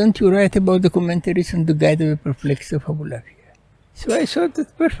 look, why don't you write about the commentaries on the Guide of the Perplexed of Abulafia? So I thought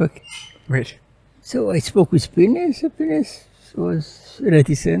that's perfect. Right. So I spoke with Pines. Pines was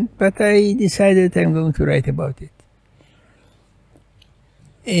reticent, but I decided I'm going to write about it.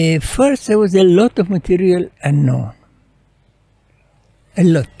 First, there was a lot of material unknown. A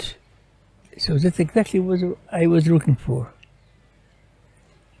lot. So that's exactly what I was looking for.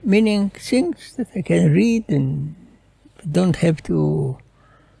 Meaning things that I can read and don't have to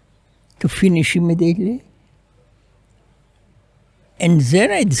finish immediately. And then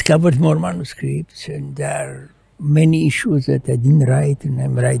I discovered more manuscripts, and there are many issues that I didn't write, and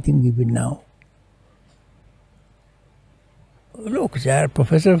I'm writing even now. Look, there are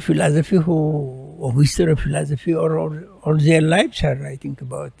professors of philosophy or history of philosophy, or all their lives are writing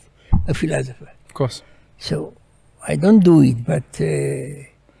about a philosopher. Of course. So I don't do it, but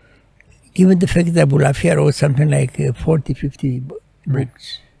given the fact that Abulafia wrote something like 40, 50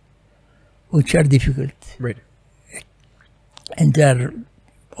 books, which are difficult. Right. And they are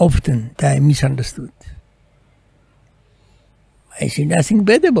misunderstood. I see nothing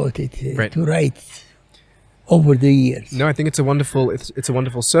bad about it to write over the years. No, I think it's a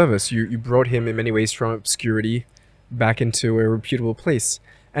wonderful service. You brought him in many ways from obscurity back into a reputable place.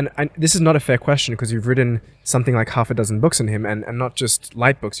 And this is not a fair question, because you've written something like half a dozen books on him, and not just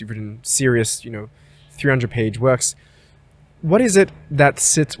light books. You've written serious, 300-page works. What is it that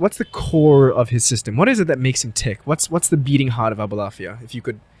sits? What's the core of his system? What is it that makes him tick? What's the beating heart of Abulafia, if you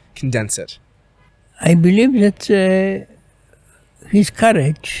could condense it? I believe that his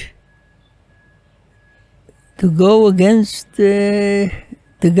courage to go against the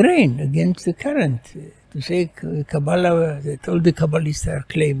grain, against the current. To say Kabbalah, that all the Kabbalists are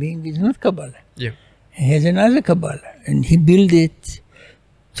claiming, is not Kabbalah. Yeah. He has another Kabbalah, and he built it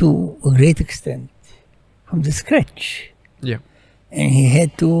to a great extent from the scratch. Yeah. And he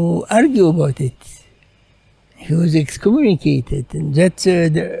had to argue about it. He was excommunicated, and that's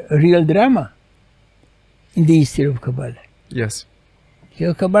the real drama in the history of Kabbalah. Yes.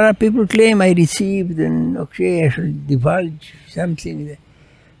 So Kabbalah people claim I received, and okay, I should divulge something.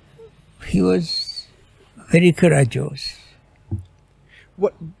 He was very courageous.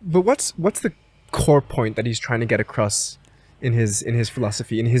 But what's the core point that he's trying to get across in his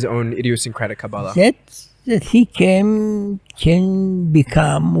philosophy, in his own idiosyncratic Kabbalah? That he can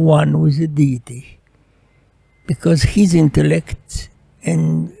become one with the deity, because his intellect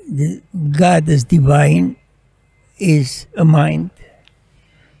and the God as divine is a mind.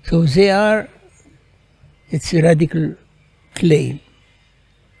 So it's a radical claim,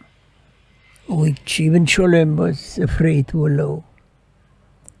 which even Shalom was afraid to allow.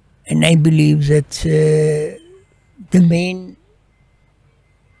 And I believe that the main,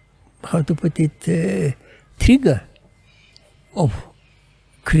 how to put it, trigger of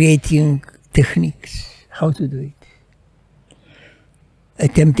creating techniques, how to do it.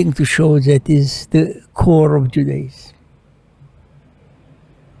 Attempting to show that is the core of Judaism.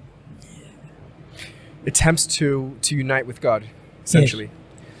 Attempts to unite with God, essentially. Yes.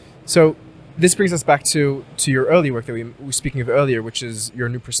 So this brings us back to your early work that we were speaking of earlier, which is your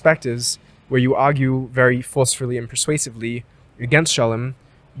New Perspectives, where you argue very forcefully and persuasively against Shalom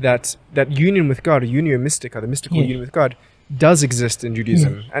that union with God, or Unio Mystica, the mystical union with God, does exist in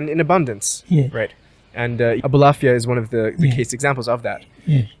Judaism and in abundance, right? And Abulafia is one of the case examples of that.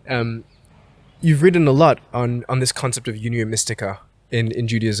 You've written a lot on this concept of Unio Mystica in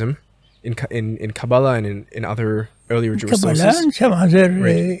Judaism, in Kabbalah and in other earlier Jewish sources. Kabbalah and some other.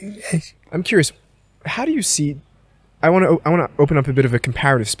 Right. I'm curious, how do you see? I want to open up a bit of a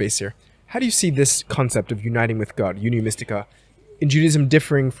comparative space here. How do you see this concept of uniting with God, Unio Mystica, in Judaism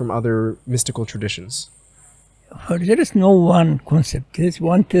differing from other mystical traditions? There is no one concept. There is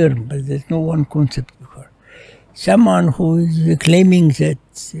one term, but there is no one concept before. Someone who is claiming that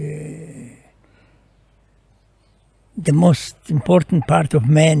the most important part of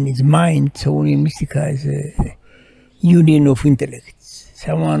man is mind, so Unio Mystica is a union of intellects.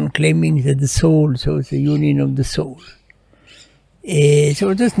 Someone claiming that the soul, so it's a union of the soul.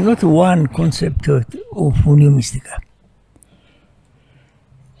 So there's not one concept of Unio Mystica.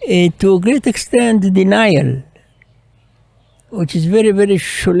 To a great extent, denial, which is very, very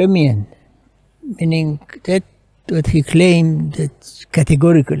Shalomian, meaning that what he claimed that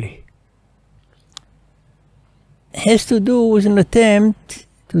categorically has to do with an attempt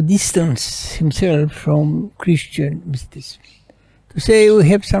to distance himself from Christian mysticism, to say we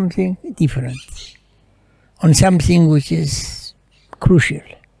have something different on something which is crucial.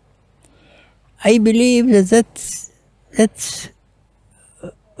 I believe that that's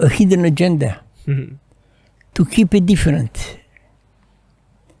a hidden agenda to keep it different.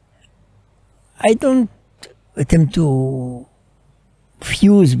 I don't attempt to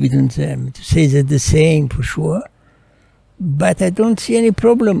fuse between them, to say they're the same for sure, but I don't see any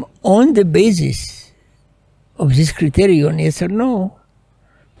problem on the basis of this criterion, yes or no,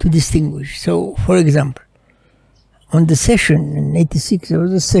 to distinguish. So, for example, on the session in '86, there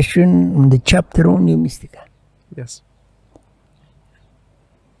was a session on the chapter Unio Mystica. Yes.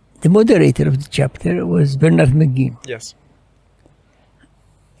 The moderator of the chapter was Bernard McGinn. Yes.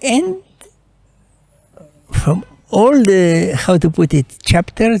 And from all the, how to put it,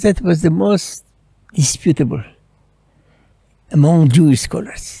 chapters, that was the most disputable among Jewish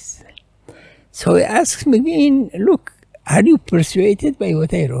scholars. So I asked McGinn, look, are you persuaded by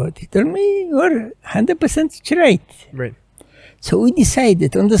what I wrote? He told me, you're 100% right. Right. So we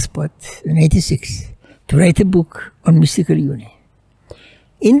decided on the spot in '86 to write a book on mystical union.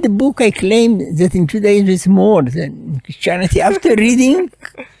 In the book, I claim that in Judaism is more than in Christianity after reading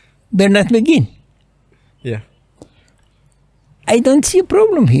Bernard McGinn. Yeah. I don't see a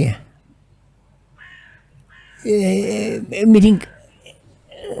problem here. Meaning,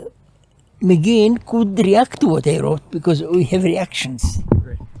 McGinn could react to what I wrote because we have reactions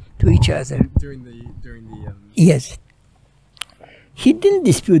to each other. During the Yes. He didn't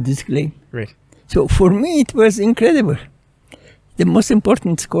dispute this claim. Right. So for me, it was incredible. The most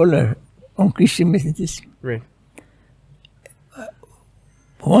important scholar on Christian Mysticism Right.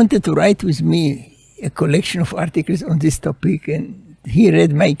 wanted to write with me a collection of articles on this topic, and he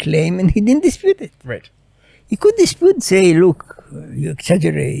read my claim and he didn't dispute it. Right. He could dispute, say, look, you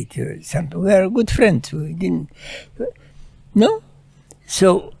exaggerate, or something. We are good friends. We didn't. No?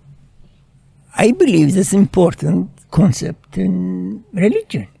 So I believe that's an important concept in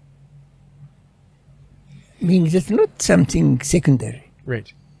religion. Meaning that's not something secondary.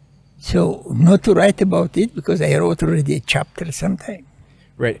 Right. So not to write about it because I wrote already a chapter sometime.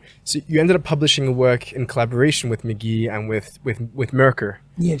 Right. So you ended up publishing a work in collaboration with McGee and with Merker.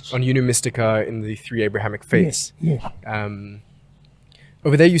 Yes. On Unio Mystica in the Three Abrahamic Faiths. Yes.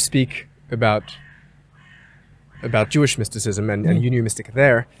 Over there you speak about Jewish mysticism and Unio Mystica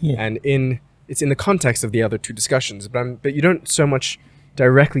there, and it's in the context of the other two discussions, but you don't so much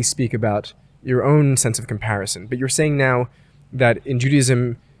directly speak about your own sense of comparison. But you're saying now that in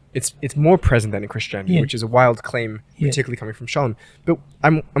Judaism it's more present than in Christianity, which is a wild claim, particularly coming from Shalom. But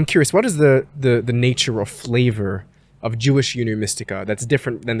I'm curious, what is the nature or flavor of Jewish Unio Mystica that's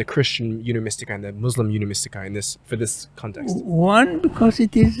different than the Christian Unio Mystica and the Muslim Unio Mystica in this, for this context? One, because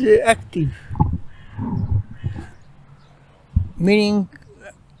it is active. Meaning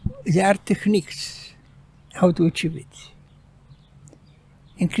there are techniques how to achieve it.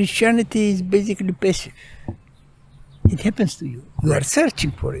 In Christianity, it's basically passive. It happens to you. You are searching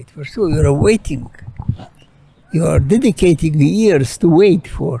for it, for sure. You are waiting. You are dedicating years to wait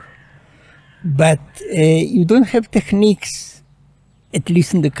for. But you don't have techniques, at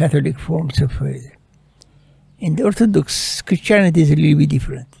least in the Catholic forms of it. In the Orthodox, Christianity is a little bit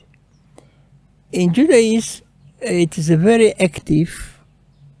different. In Judaism, it is a very active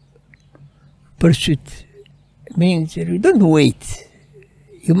pursuit. It means you don't wait.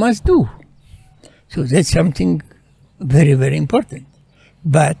 You must do. So that's something very, very important.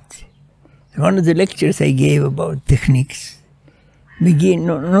 But one of the lectures I gave about techniques, McGinn,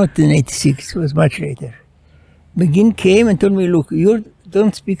 not in '86, it was much later. McGinn came and told me, look, you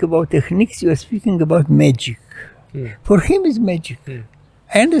don't speak about techniques, you are speaking about magic. For him, it's magic.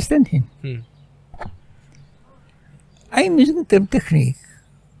 I understand him. I'm using the term technique,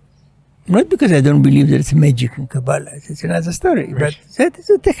 not because I don't believe there's magic in Kabbalah. That's another story. Right. But that is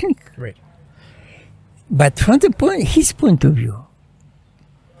a technique. Right. But from his point of view,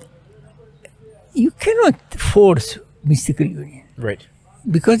 you cannot force mystical union. Right.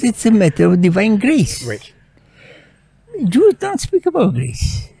 Because it's a matter of divine grace. Right. Jews don't speak about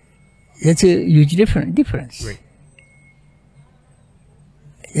grace. That's a huge difference. Right.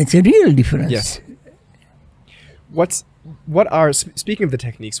 It's a real difference. Yes. Speaking of the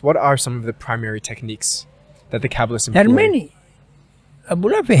techniques, what are some of the primary techniques that the Kabbalists employ? There are many.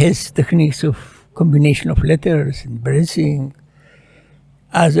 Abulafa has techniques of combination of letters and blessing.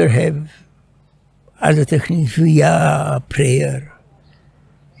 Others have other techniques via prayer.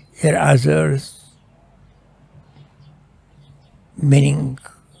 There are others meaning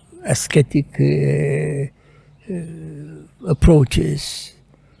ascetic approaches.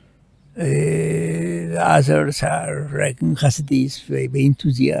 Others are like Hasidis, by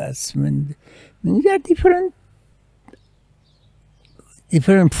enthusiasm, and there are different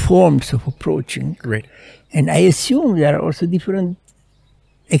forms of approaching. Right. And I assume there are also different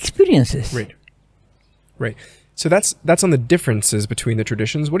experiences. Right. Right. So that's on the differences between the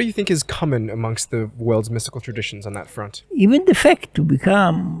traditions. What do you think is common amongst the world's mystical traditions on that front? Even the fact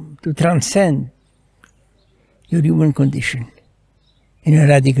to transcend your human condition in a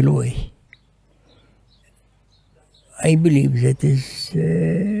radical way. I believe that is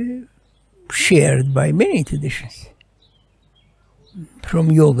shared by many traditions,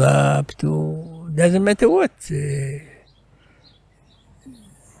 from yoga up to doesn't matter what.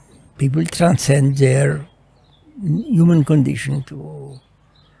 People transcend their human condition to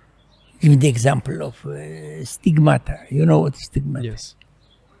give the example of stigmata. You know what stigmata? Yes.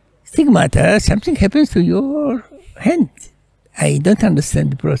 Stigmata, something happens to your hand. I don't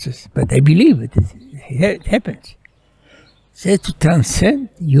understand the process, but I believe it happens. So to transcend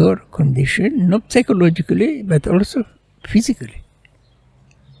your condition, not psychologically, but also physically.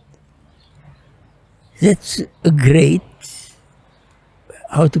 That's a great,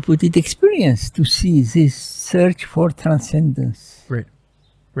 how to put it, experience to see this search for transcendence. Right,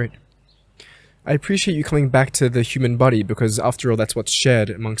 right. I appreciate you coming back to the human body, because after all, that's what's shared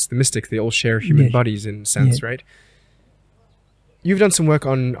amongst the mystics. They all share human bodies in a sense, right? You've done some work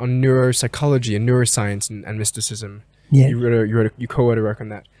on neuropsychology and neuroscience and mysticism. Yeah. You co-wrote a work on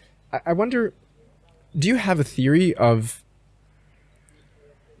that. I wonder, do you have a theory of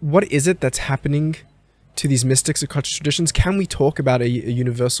what is it that's happening to these mystics across traditions? Can we talk about a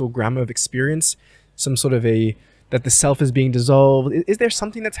universal grammar of experience, some sort of that the self is being dissolved? Is there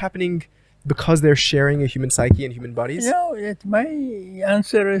something that's happening because they're sharing a human psyche and human bodies? No, my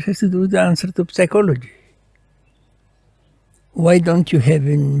answer has to do with the answer to psychology. Why don't you have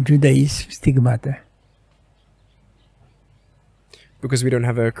in Judaism stigmata? Because we don't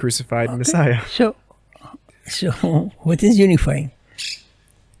have a crucified Messiah. So what is unifying?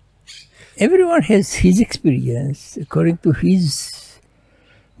 Everyone has his experience according to his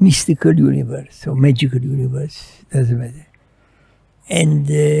mystical universe or magical universe, doesn't matter. And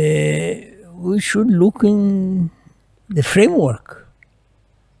we should look in the framework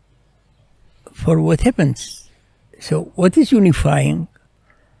for what happens. So what is unifying?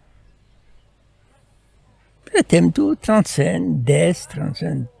 An attempt to transcend death,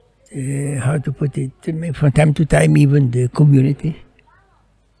 transcend, how to put it, from time to time even the community.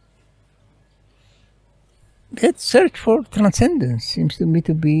 That search for transcendence seems to me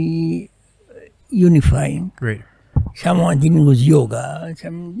to be unifying. Right. Someone dealing with yoga,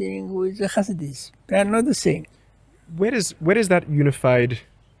 someone dealing with Hasidism. They are not the same. Where does that unified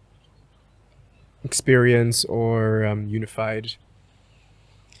experience or unified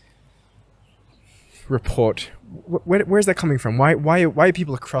report, where's that coming from? Why are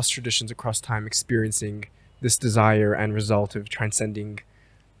people across traditions, across time, experiencing this desire and result of transcending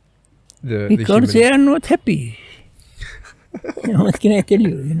because they are not happy. What can I tell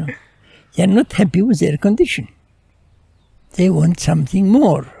you? They are not happy with their condition. They want something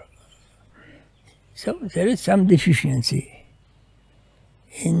more. So there is some deficiency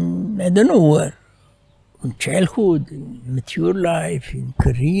in, I don't know where, in childhood, in mature life, in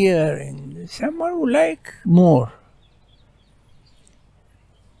career, and someone would like more.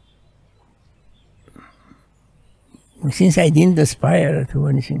 Since I didn't aspire to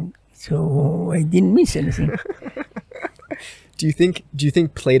anything, so I didn't miss anything. Do you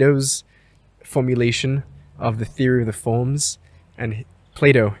think Plato's formulation of the theory of the forms, and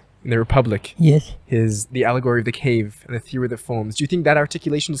Plato in the Republic, yes, the allegory of the cave and the theory of the forms, do you think that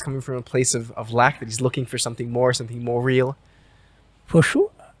articulation is coming from a place of lack, that he's looking for something more real? For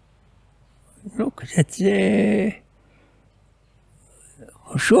sure. Look, that's for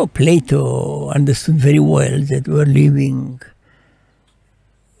sure. Plato understood very well that we're living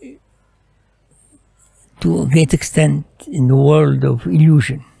to a great extent in the world of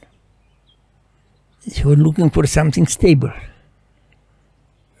illusion. So we're looking for something stable.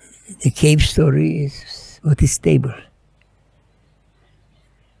 The cave story is what is stable.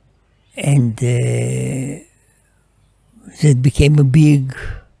 And that became a big,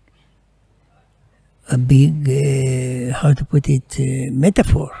 how to put it,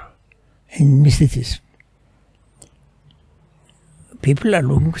 metaphor in mysticism. People are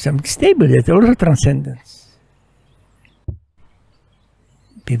looking for something stable, that's also transcendence.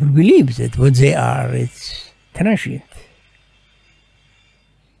 People believe that what they are, it's transient.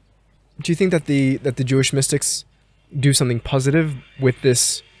 Do you think that the Jewish mystics do something positive with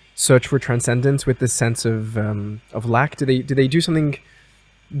this search for transcendence, with this sense of lack? Do they do something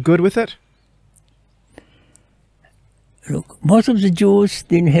good with it? Look, most of the Jews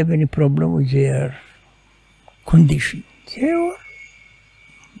didn't have any problem with their condition. They were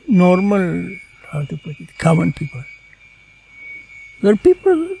normal, how to put it, common people. There were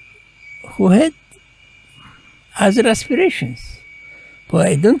people who had other aspirations. But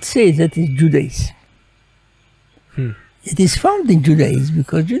I don't say that is Judaism. It is found in Judaism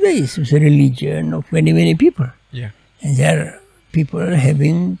because Judaism is a religion of many, many people. Yeah. And there are people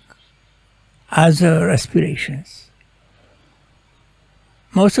having other aspirations.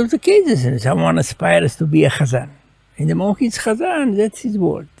 most of the cases, someone aspires to be a Chazan. In the moment he's Chazan, that's his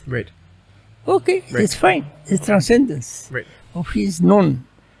word. Right. Okay, that's fine. It's transcendence of his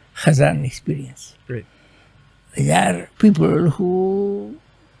non-Chazan experience. Right. There are people who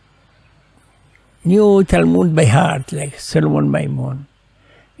knew Talmud by heart, like Solomon Maimon,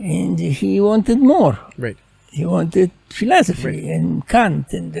 and he wanted more. Right. He wanted philosophy and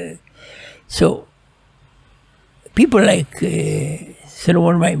Kant, and so people like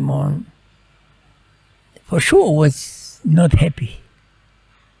Solomon Maimon, for sure, was not happy,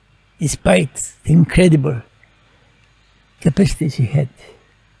 despite the incredible capacities he had.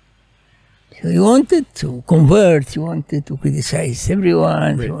 So he wanted to convert, he wanted to criticize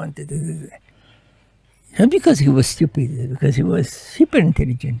everyone, he wanted to... Not because he was stupid, because he was super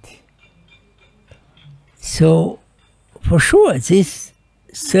intelligent. So, for sure, this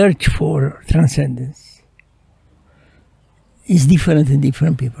search for transcendence is different in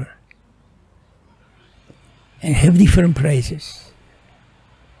different people and have different prices.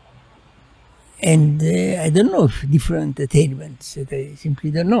 And I don't know if different attainments that I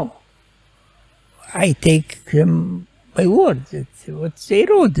simply don't know. I take them by word, that what they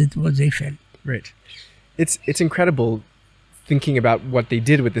wrote, that what they felt. Right. It's incredible thinking about what they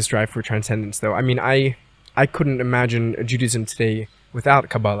did with this drive for transcendence, though. I mean, I couldn't imagine a Judaism today without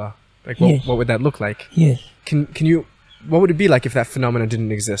Kabbalah. Like, what would that look like? Yes. Can you, what would it be like if that phenomenon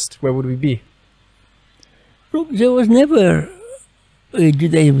didn't exist? Where would we be? Look, there was never a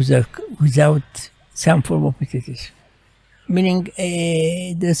Judaism without some form of mysticism. Meaning,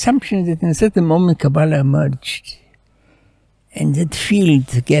 the assumption that in a certain moment Kabbalah emerged and that filled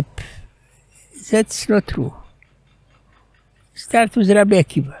the gap, that's not true. Start with Rabbi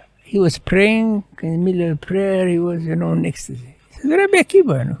Akiva. He was praying, in the middle of prayer, he was, in ecstasy. So Rabbi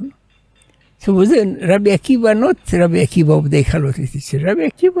Akiva, So was Rabbi Akiva, not Rabbi Akiva of the Ecole, it's Rabbi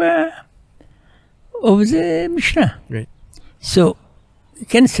Akiva of the Mishnah. Right. So, you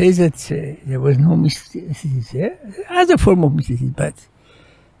can say that there was no mysticism, other form of mysticism, but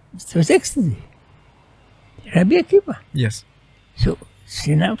it was ecstasy. Rabbi Akiva. Yes. So, it's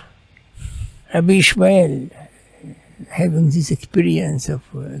enough. Rabbi Ishmael, having this experience of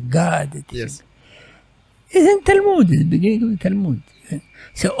God. Yes. It's in Talmud, the beginning of the Talmud.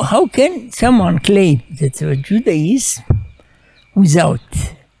 So how can someone claim that Judaism without,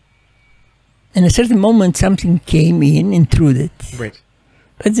 in a certain moment something came in, intruded? Right.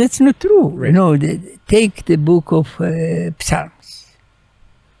 But that's not true. Right. Take the book of Psalms.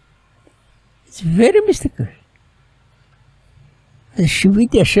 It's very mystical.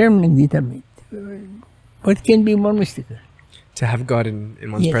 Shiviti Hashem Nigdi Tamid. What can be more mystical? To have God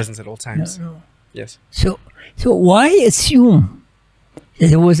in one's presence at all times. No. Yes. So why assume that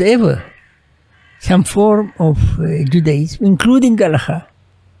there was ever some form of Judaism, including Halacha,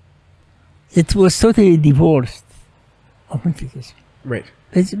 that was totally divorced of mysticism? Right.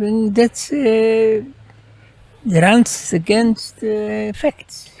 That's runs against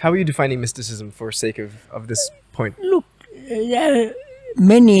facts. How are you defining mysticism for sake of this point? Look, there are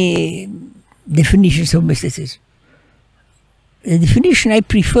many definitions of mysticism. The definition I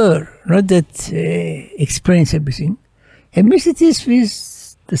prefer, not that explains everything. A mysticism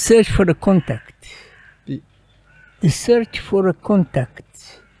is the search for a contact. The search for a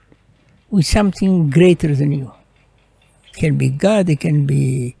contact with something greater than you. It can be God, it can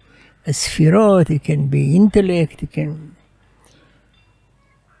be a sphirot, it can be intellect, it can...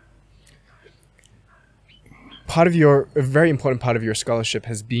 A very important part of your scholarship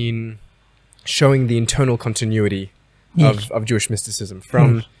has been showing the internal continuity of Jewish mysticism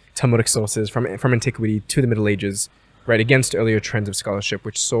from Talmudic sources, from antiquity to the Middle Ages, right, against earlier trends of scholarship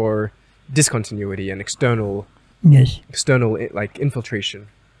which saw discontinuity and external like infiltration.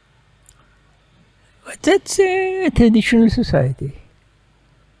 But that's a traditional society,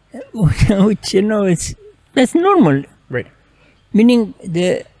 which that's normal. Right. Meaning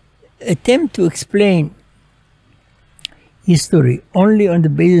the attempt to explain history only on the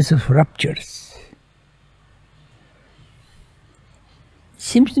basis of ruptures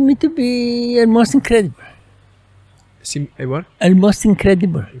seems to me to be almost incredible. What? Almost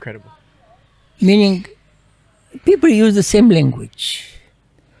incredible. Incredible. Meaning, people use the same language,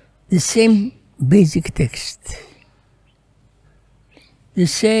 the same basic text, the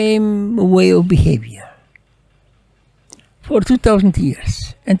same way of behavior for 2,000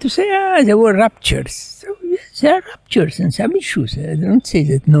 years. And to say, there were ruptures. So, yes, there are ruptures and some issues. I don't say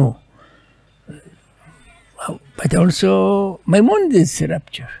that, no. But also, Maimonides is a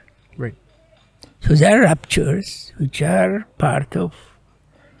rupture. Right. So there are ruptures which are part of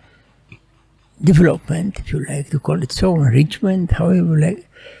development, if you like to call it so, enrichment, however you like,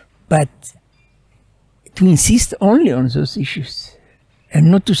 but to insist only on those issues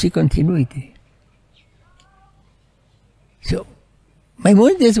and not to see continuity. So,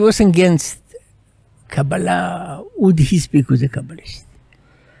 Maimonides was against Kabbalah. Would he speak with the Kabbalists?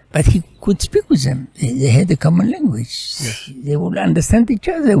 But he could speak with them. They had a common language. Yes. They would understand each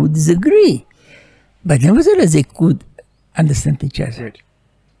other, they would disagree. But nevertheless, they could understand each other.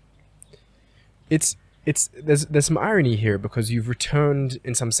 Right. There's some irony here, because you've returned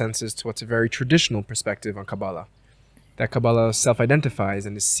in some senses to what's a very traditional perspective on Kabbalah. That Kabbalah self-identifies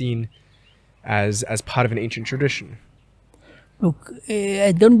and is seen as part of an ancient tradition. Look,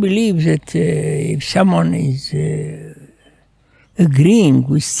 I don't believe that if someone is agreeing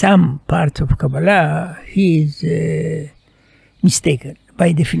with some part of Kabbalah, he is mistaken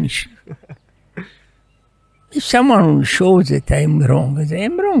by definition. If someone shows that I'm wrong, I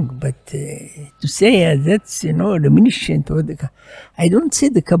am wrong. But to say that's, reminiscent of I don't say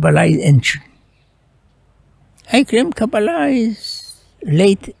the Kabbalah is ancient. I claim Kabbalah is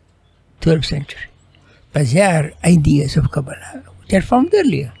late 12th century. But there are ideas of Kabbalah which are found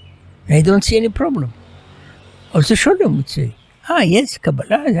earlier. And I don't see any problem. Also Shalom would say, yes,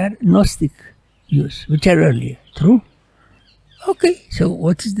 Kabbalah are Gnostic views, which are earlier. True? Okay, so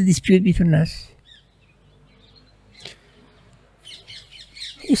what is the dispute between us?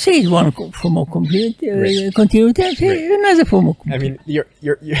 You say it's one form of continuity, I say another form of continuity. I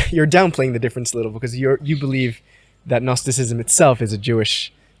mean, you're downplaying the difference a little, because you believe that Gnosticism itself is a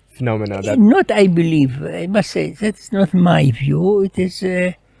Jewish phenomena. Not I believe, I must say, that's not my view, it is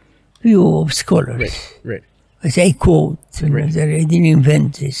a view of scholars. Right. As I quote, I didn't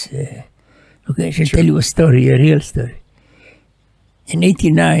invent this. Okay, I shall tell you a story, a real story. In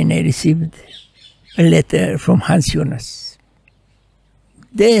 1989, I received a letter from Hans Jonas,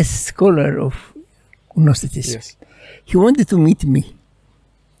 the scholar of Gnosticism. Yes. He wanted to meet me.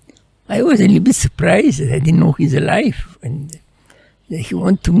 I was a little bit surprised. I didn't know he's alive, and he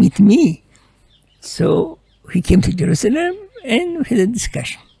wanted to meet me. So he came to Jerusalem, and we had a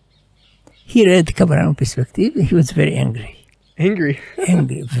discussion. He read Kabbalah perspective, and he was very angry. Angry?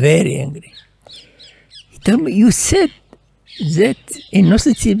 Angry, very angry. He told me, you said that in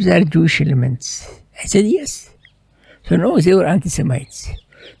Gnosticism there are Jewish elements. I said, yes. So no, they were anti-Semites.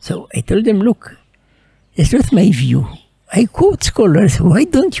 So I told them, look, it's not my view. I quote scholars. Why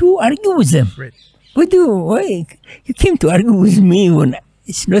don't you argue with them? Right. Why? You came to argue with me when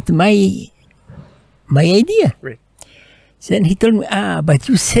it's not my idea. Right. Then he told me, but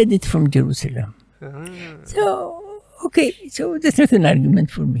you said it from Jerusalem. So, okay, so that's not an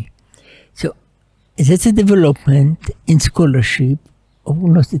argument for me. So that's a development in scholarship of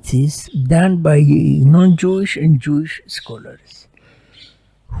Gnosticism done by non-Jewish and Jewish scholars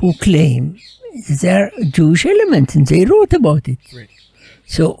who claim there are Jewish elements, and they wrote about it. Right.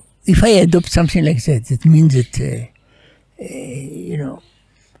 So if I adopt something like that, it means that,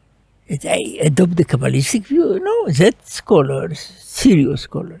 that I adopt the Kabbalistic view. No, that scholars, serious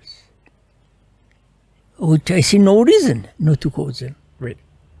scholars, which I see no reason not to quote them. Right.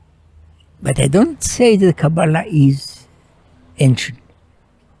 But I don't say that Kabbalah is ancient.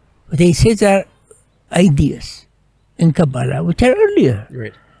 But they say there are ideas in Kabbalah which are earlier.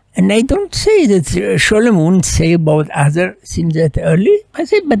 Right. And I don't say that Shalom wouldn't say about other things that are early. I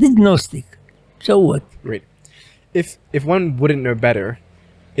say, but it's Gnostic. So what? Right. If one wouldn't know better,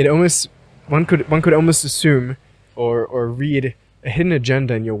 one could almost assume or read a hidden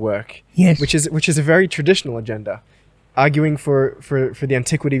agenda in your work. Yes. Which is a very traditional agenda, arguing for the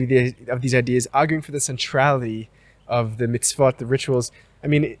antiquity of these ideas, arguing for the centrality of the mitzvot, the rituals. I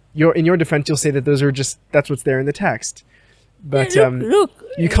mean, in your defense, you'll say that that's what's there in the text. But look,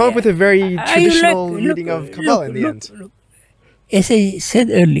 you come up with a very traditional reading of Kabbalah in the end. Look. As I said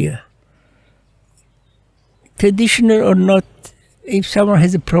earlier, traditional or not, if someone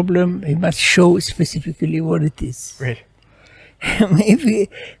has a problem, he must show specifically what it is. Right.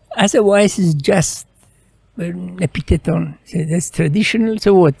 Otherwise, it's just an epithet. Say that's traditional.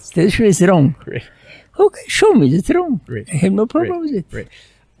 So what? Traditional is wrong. Right. Okay, show me that's wrong. Right. I have no problem with it. Right.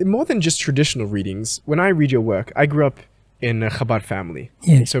 More than just traditional readings, when I read your work, I grew up in a Chabad family.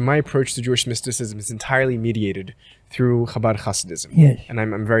 Yes. So my approach to Jewish mysticism is entirely mediated through Chabad Hasidism. Yes. And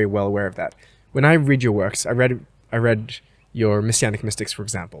I'm very well aware of that. When I read your works, I read your Messianic Mystics, for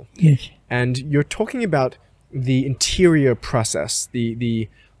example. Yes. And you're talking about the interior process, the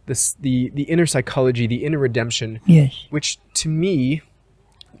inner psychology, the inner redemption. Yes. Which to me,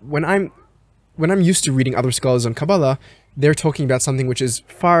 when I'm used to reading other scholars on Kabbalah, they're talking about something which is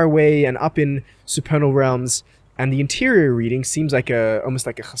far away and up in supernal realms, And the interior reading seems like almost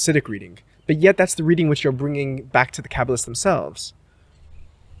like a Hasidic reading. But yet that's the reading which you're bringing back to the Kabbalists themselves.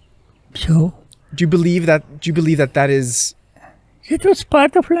 So? Do you believe that that is... It was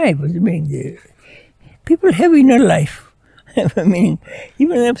part of life. I mean, people have inner life. I mean,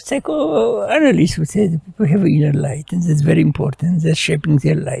 even a psychoanalyst would say that people have inner light, and that's very important. That's shaping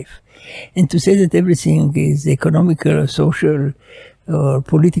their life. And to say that everything is economical or social or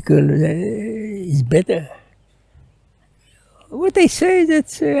political is better. What I say, that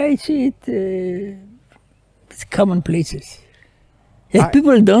I see it it's commonplaces. That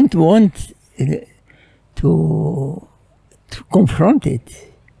people don't want to confront it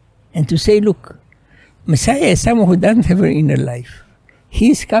and to say, look, Messiah is someone who doesn't have an inner life.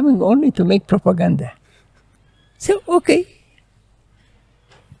 He is coming only to make propaganda. So, okay.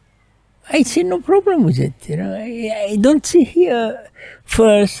 I see no problem with it. You know, I don't see here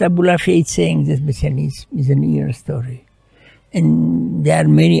first Abu Lafayette saying that Messianism is an inner story. And there are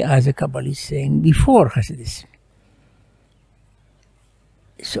many other Kabbalists saying before Hasidism.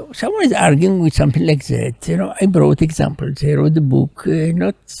 So someone is arguing with something like that. You know, I brought examples. I wrote the book,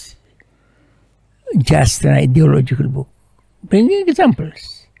 not just an ideological book, bringing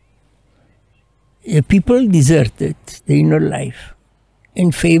examples. People deserted the inner life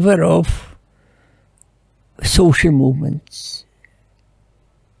in favor of social movements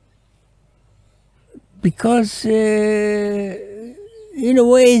because, in a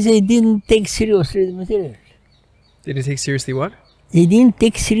way, they didn't take seriously the material. They didn't take seriously what? They didn't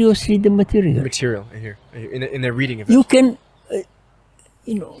take seriously the material. The material, I hear. In their reading of it. You can,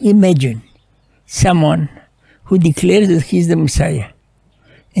 imagine someone who declares that he's the Messiah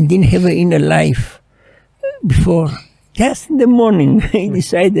and didn't have an inner life before. Just in the morning, he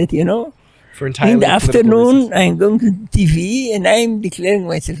decided, for entirely in the afternoon, reasons. I'm going to TV and I'm declaring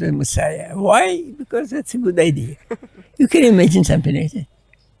myself the Messiah. Why? Because that's a good idea. You can imagine something like that.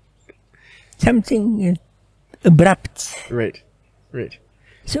 Something abrupt. Right.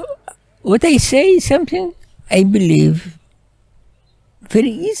 So, what I say is something I believe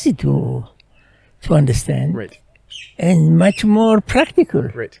very easy to understand. Right. And much more practical.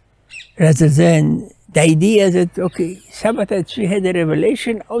 Right. Rather than the idea that, okay, Sabbath she had a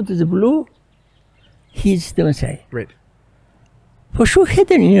revelation out of the blue, he's the Messiah. Right. For sure, he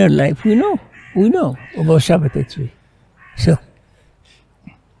had an inner life. We know about Sabbath. So,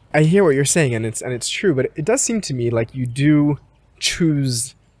 I hear what you're saying, and it's true, but it does seem to me like you do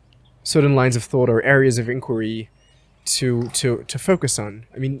choose certain lines of thought or areas of inquiry to focus on.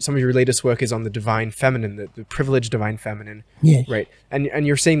 I mean, some of your latest work is on the divine feminine, the privileged divine feminine. Yes. Right. And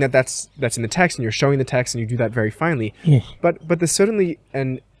you're saying that that's in the text, and you're showing the text, and you do that very finely. Yes. But there's certainly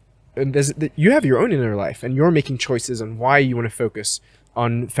you have your own inner life, and you're making choices on why you want to focus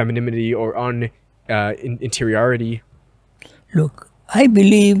on femininity or on interiority. Look, I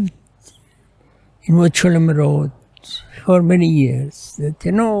believed in what Shalom wrote for many years, that,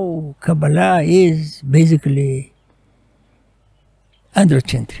 Kabbalah is basically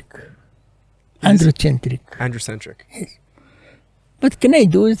androcentric. Androcentric. Yes. What can I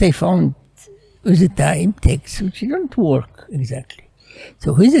do is I found with the time texts which don't work exactly.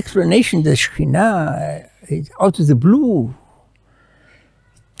 So his explanation that Shekhinah is out of the blue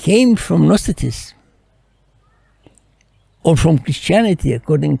came from Gnosticism or from Christianity,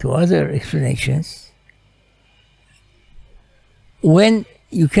 according to other explanations, when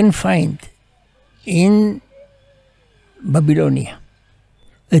you can find in Babylonia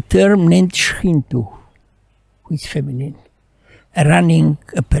a term named Shechintu, which is feminine, running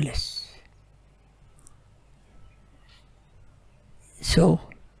a palace. So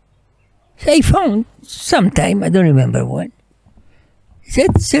I found sometime, I don't remember when,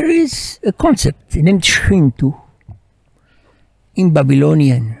 that there is a concept named Shechintu in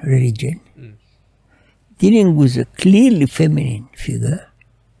Babylonian religion, dealing with a clearly feminine figure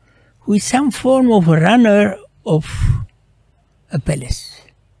who is some form of a runner of a palace.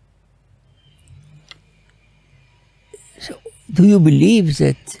 So, do you believe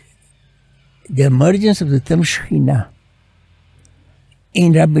that the emergence of the term Shekhinah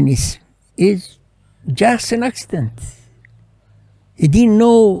in rabbinism is just an accident? They didn't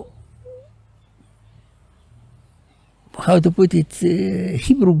know how to put it,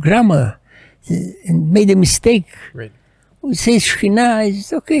 Hebrew grammar, and made a mistake. Right. We say Shekhinah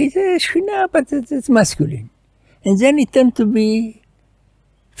is okay, it's Shekhinah, but it's masculine. And then it turned to be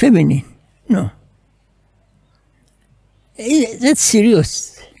feminine. No. That's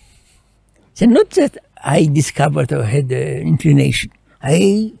serious. So not that I discovered or had an inclination.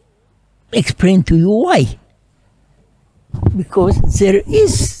 I explained to you why. Because there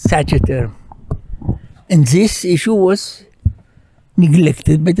is such a term. And this issue was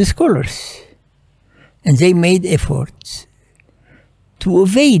neglected by the scholars. And they made efforts to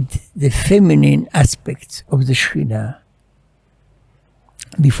evade the feminine aspects of the Shekhinah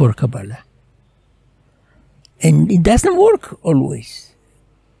before Kabbalah. And it doesn't work always.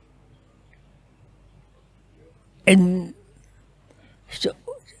 And so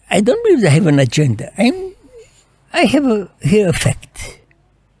I don't believe I have an agenda. I have here a fact.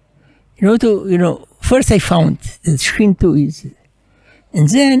 First I found that Shekhinah is, and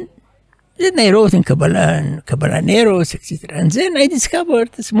then I wrote in Kabbalah and Kabbalah Neros, etc. And then I discovered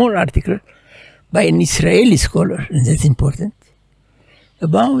a small article by an Israeli scholar, and that's important,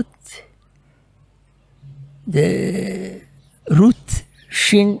 about the root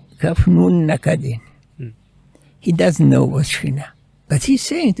Shin Kaf Nun Nakadin. He doesn't know what's Shekhinah, but he's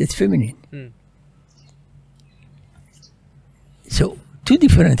saying it's feminine. So, two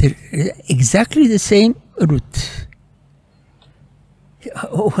different, exactly the same root.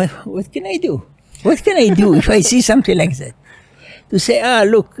 What can I do? What can I do if I see something like that? To say,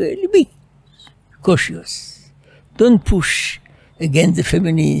 look, be cautious. Don't push against the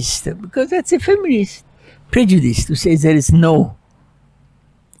feminist, because that's a feminist prejudice to say there is no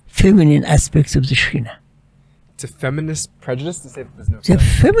feminine aspects of the Shekhinah. It's a feminist prejudice to say that there's no. It's a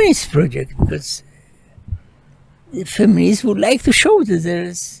feminist project because the feminists would like to show that there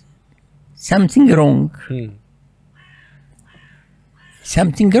is something wrong.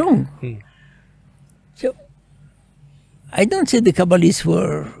 Something wrong. So, I don't say the Kabbalists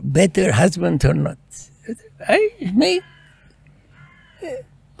were better husbands or not. I make,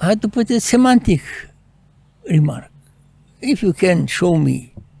 how to put it, semantic remark. If you can show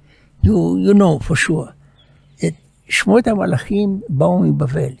me, you know for sure that Shmot HaMalachim באו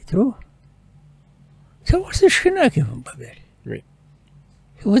מבבל, true? So what's the Shekhinah came from Babel? Right.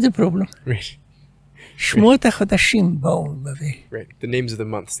 What's the problem? Right. Shmot HaChodashim באו מבבל. Right. The names of the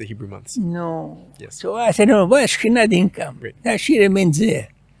months, the Hebrew months. No. Yes. So I said, no, but Shekhinah didn't come. Right. Now she remains there.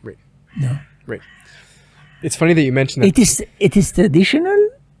 Right. No. Right. It's funny that you mentioned that. It is traditional,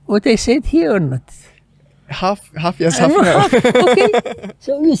 what I said here or not? Half yes, half no. Okay.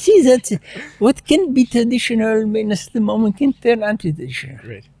 So you see that what can be traditional means the moment can turn anti-traditional.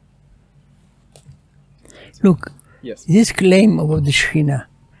 Right. Look, yes. This claim about the Shekhinah,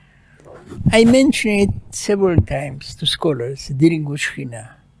 I mentioned it several times to scholars dealing with Shekhinah.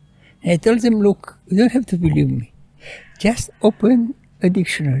 And I told them, look, you don't have to believe me. Just open a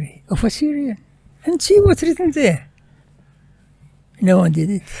dictionary of Assyrian and see what's written there. No one did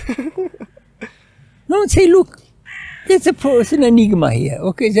it. No one say, look, there's an enigma here.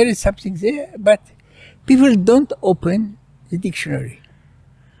 Okay, there is something there, but people don't open the dictionary.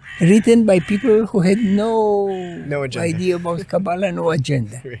 Written by people who had no idea about Kabbalah, no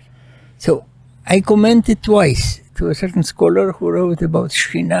agenda. Right. So I commented twice to a certain scholar who wrote about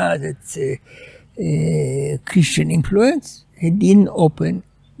Shekhinah, that's Christian influence. He didn't open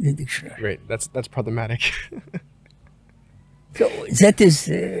the dictionary. Right. That's problematic. So that is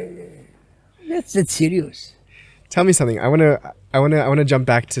that's serious. Tell me something. I wanna jump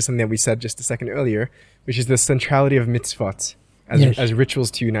back to something that we said just a second earlier, which is the centrality of mitzvot as rituals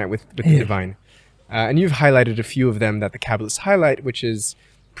to unite with the divine. And you've highlighted a few of them that the Kabbalists highlight, which is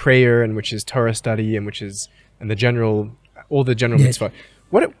prayer and which is Torah study and all the general mitzvot.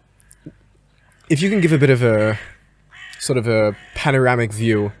 What if you can give a bit of a sort of a panoramic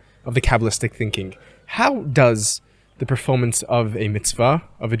view of the Kabbalistic thinking? How does the performance of a mitzvah,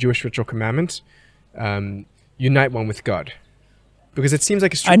 of a Jewish ritual commandment, unite one with God? Because it seems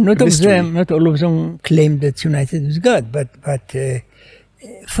like a not all of them claim that's united with God, but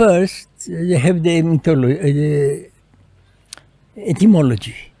first they have the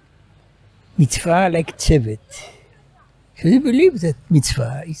etymology. Mitzvah like tzevet. So they believe that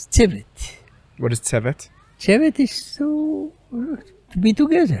mitzvah is tzevet. What is tzevet? Tzevet is to be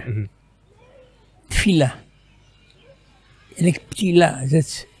together. Mm-hmm. Tefillah. Like ptila,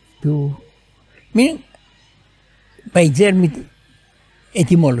 that's to, meaning by their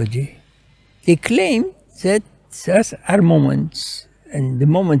etymology, they claim that thus are moments, and the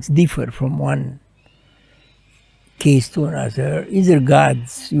moments differ from one case to another. Either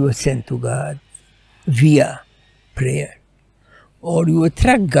gods, you ascend to God via prayer, or you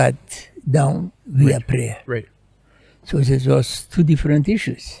attract God down via prayer. Right. So there's those two different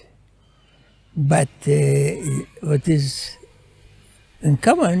issues. But what is in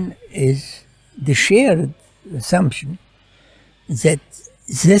common is the shared assumption that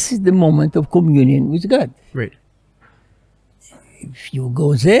this is the moment of communion with God. Right. If you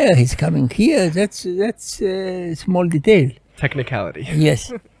go there, he's coming here, that's a small detail. Technicality.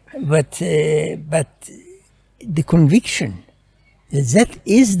 Yes. But the conviction that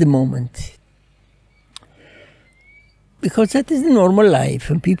is the moment, because that is the normal life,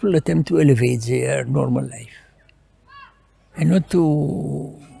 and people attempt to elevate their normal life, and not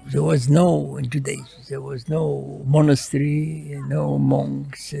to. There was no in Judaism. There was no monastery, no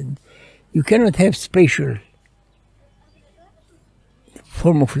monks, and you cannot have special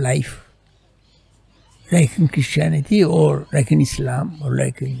form of life like in Christianity or like in Islam or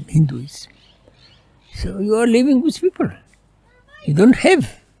like in Hinduism. So you are living with people. You don't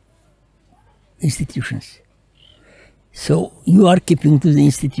have institutions. So you are keeping to the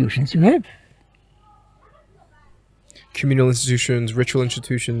institutions you have. Communal institutions, ritual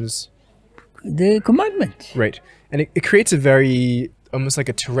institutions. The commandment. Right. And it creates a very, almost like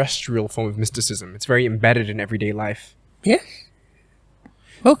a terrestrial form of mysticism. It's very embedded in everyday life. Yes.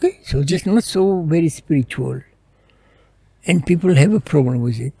 Okay. So it's not so very spiritual. And people have a problem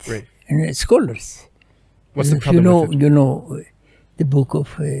with it. Right. And scholars. What's the problem with it? You know the book of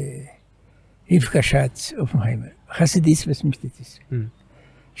Rivka Schatz of Heimer, Hasidism and Mysticism. Mm.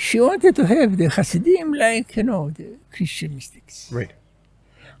 She wanted to have the Hasidim like, the Christian mystics. Right.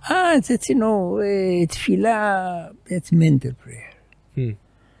 That's, tefillah, that's mental prayer. Hmm.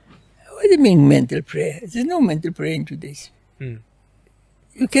 What do you mean mental prayer? There's no mental prayer in Judaism. Hmm.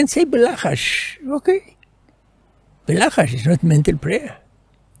 You can say belachash, okay? Belachash is not mental prayer.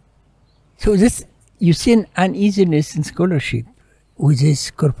 So this, you see an uneasiness in scholarship with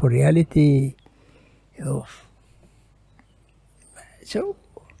this corporeality of. So,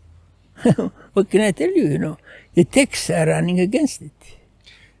 what can I tell you? The texts are running against it.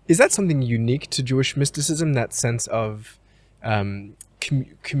 Is that something unique to Jewish mysticism, that sense of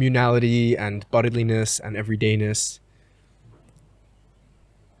communality and bodiliness and everydayness?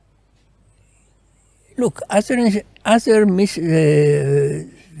 Look, other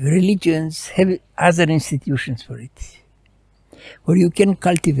religions have other institutions for it, where you can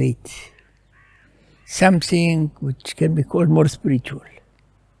cultivate something which can be called more spiritual.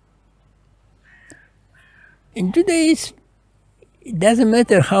 In Judaism, it doesn't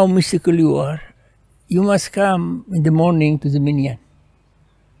matter how mystical you are, you must come in the morning to the minyan.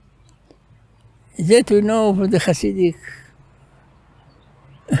 That we know from the Hasidic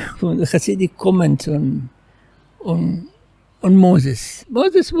comments on Moses.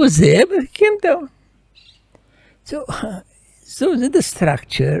 Moses was there, but he came down. So that's the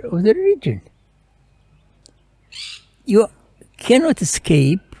structure of the religion. You cannot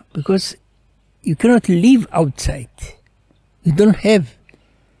escape because you cannot live outside. You don't have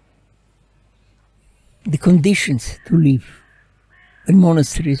the conditions to live in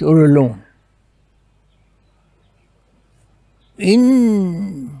monasteries or alone.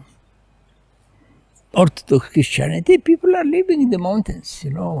 In Orthodox Christianity, people are living in the mountains,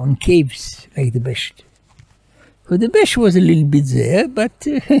 on caves like the Besh. So the Besh was a little bit there, but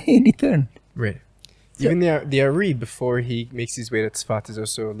he returned. Right. So, even the Ari, before he makes his way to Tzfat, is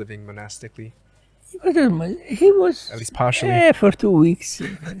also living monastically. He was at least partially for 2 weeks.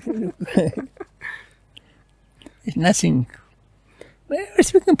 It's nothing. We're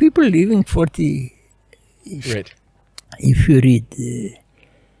speaking people living 40. Right. If you read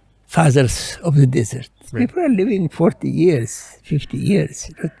Fathers of the Desert, right. People are living 40 years, 50 years,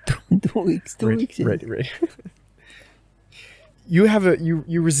 2 weeks, 2 weeks. Right.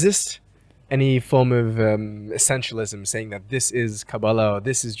 You resist any form of essentialism, saying that this is Kabbalah, or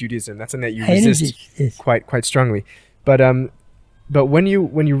this is Judaism. That's something that you resist yes. quite strongly. But when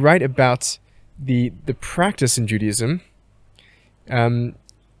you write about the practice in Judaism,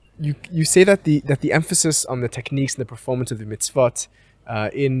 you say that the emphasis on the techniques and the performance of the mitzvot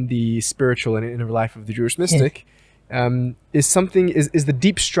in the spiritual and inner life of the Jewish mystic is the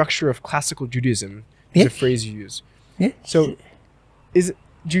deep structure of classical Judaism. Is a phrase you use. Yeah. So, if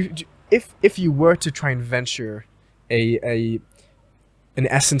you were to try and venture an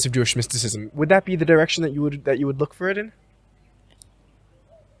essence of Jewish mysticism, would that be the direction that you would look for it in?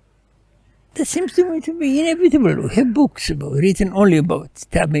 That seems to me to be inevitable. We have books written only about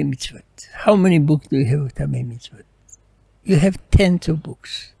Tamei Mitzvot. How many books do you have of Tamei Mitzvot? You have tens of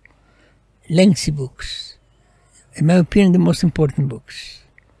books, lengthy books. In my opinion, the most important books.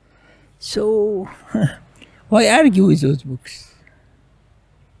 So, why argue with those books?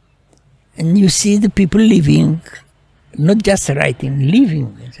 And you see the people living, not just writing,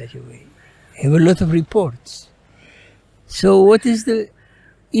 living in such a way. Have a lot of reports. So, what is the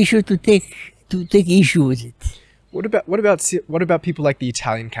issue to take issue with it? What about people like the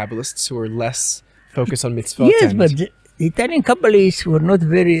Italian Kabbalists who are less focused on mitzvot? Yes, but the Italian Kabbalists were not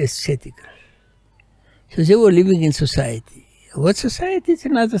very ascetical. So they were living in society. What society is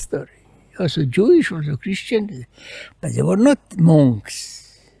another story. Also Jewish, also Christian, but they were not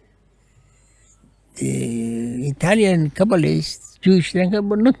monks. The Italian Kabbalists, Jewish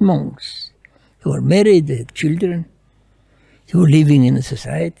were not monks. They were married, they had children, they were living in a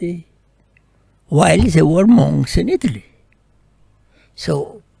society, while they were monks in Italy.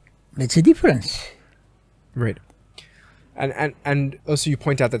 So that's a difference. Right. And also you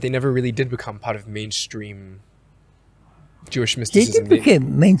point out that they never really did become part of mainstream Jewish mysticism. They did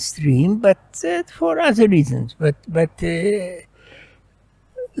become mainstream, but for other reasons. But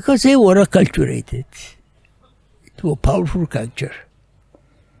because they were acculturated to a powerful culture.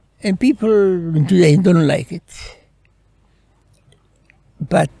 And people in Judaism don't like it.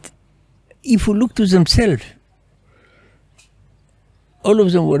 But if you look to themselves, all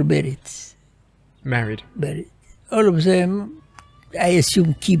of them were married. Married. All of them, I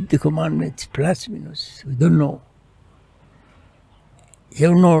assume, keep the commandments plus minus. We don't know. They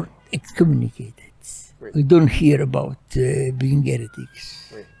are not excommunicated. Right. We don't hear about being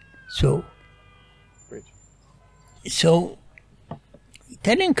heretics. Right. So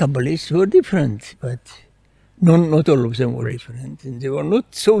Italian Kabbalists were different, but not all of them were different, and they were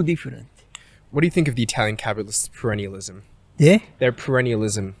not so different. What do you think of the Italian Kabbalists' perennialism? Yeah? Their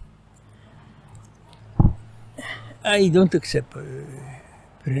perennialism. I don't accept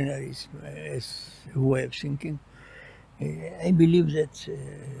perennialism as a way of thinking. I believe that's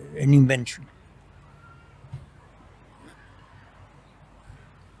an invention.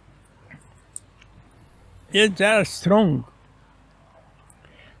 There are strong,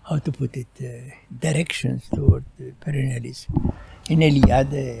 how to put it, directions toward perennialism. In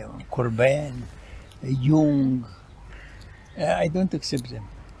Eliade, Corbin, Jung, I don't accept them.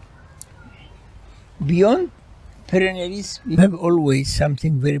 Beyond perennialism, you have always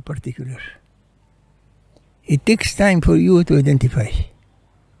something very particular. It takes time for you to identify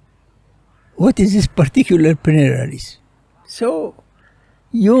what is this particular perennialism. So,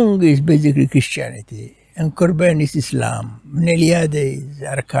 Jung is basically Christianity, and Corbin is Islam, and Eliade is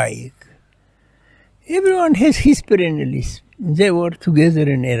archaic. Everyone has his perennialism. They were together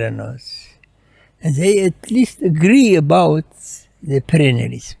in Eranos, and they at least agree about the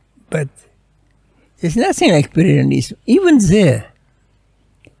perennialism. But there's nothing like perennialism. Even there,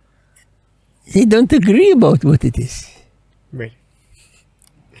 they don't agree about what it is. Right.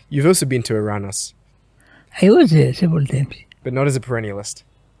 You've also been to Eranos. I was there several times. But not as a perennialist.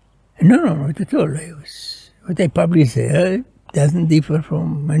 No, not at all. What I published there doesn't differ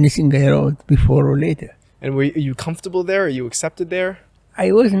from anything I wrote before or later. And are you comfortable there? Are you accepted there?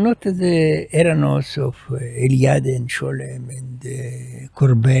 I was not at the Eranos of Eliade and Shalom and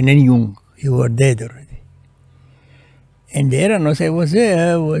Corbin and Jung. They were dead already. And the Eranos I was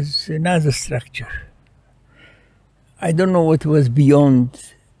there was another structure. I don't know what was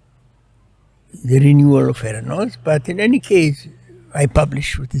beyond the renewal of Eranos, but in any case, I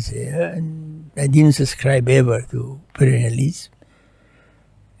published what is there, and I didn't subscribe ever to perennialism.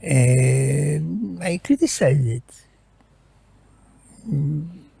 I criticized it.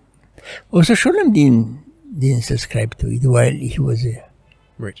 Also, Shalom didn't subscribe to it while he was there.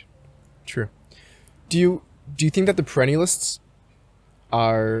 Right. True. Do you think that the perennialists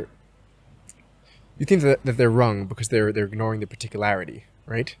are... You think that they're wrong because they're ignoring the particularity,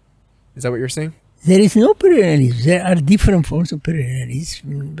 right? Is that what you're saying? There is no perennialism. There are different forms of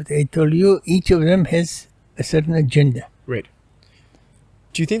perennialism, but I told you each of them has a certain agenda. Right.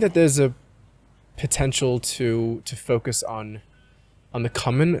 Do you think that there's a potential to focus on the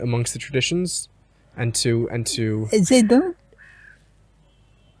common amongst the traditions, and to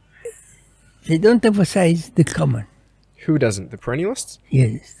they don't emphasize the common. Who doesn't? The perennialists?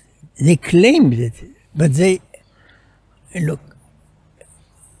 Yes, they claim that, but they look.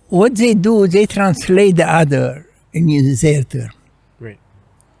 What they do, they translate the other in their term. Right.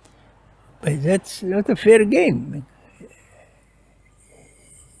 But that's not a fair game.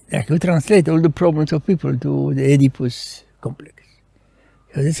 Like you translate all the problems of people to the Oedipus complex.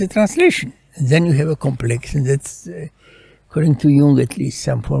 So that's a translation. And then you have a complex, and that's, according to Jung, at least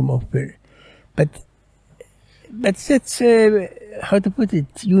some form of... But that's, how to put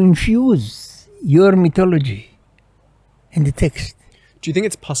it, you infuse your mythology in the text. Do you think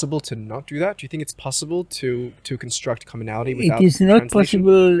it's possible to not do that? Do you think it's possible to construct commonality without It is not translation?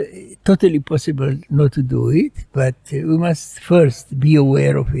 possible, totally possible not to do it, but we must first be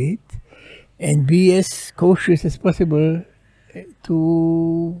aware of it and be as cautious as possible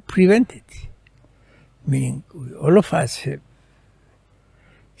to prevent it. Meaning, all of us have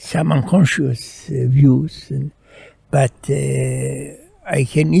some unconscious views, but I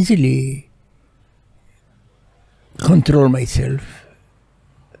can easily control myself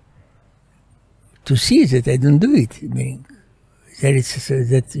to see that I don't do it. I mean, there is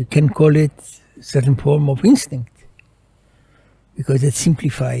that you can call it a certain form of instinct, because it's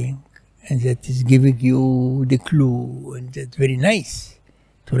simplifying and that is giving you the clue, and that's very nice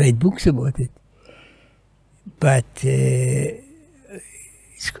to write books about it. But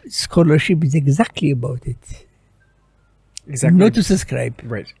scholarship is exactly about it. Exactly. Not to subscribe.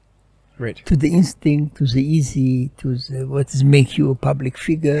 Right. Right. To the instinct, to the easy, to the what is make you a public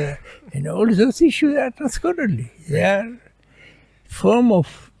figure, and all those issues are not scholarly. They are form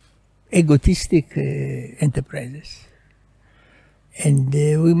of egotistic enterprises. And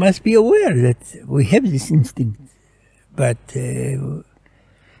we must be aware that we have this instinct. But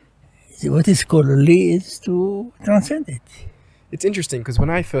what is scholarly is to transcend it. It's interesting because when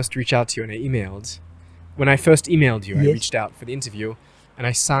I first reached out to you and I first emailed you, I reached out for the interview and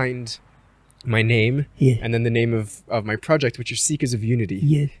I signed my name and then the name of my project, which is Seekers of Unity.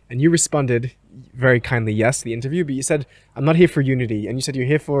 Yes. And you responded very kindly yes to the interview, but you said, I'm not here for unity. And you said you're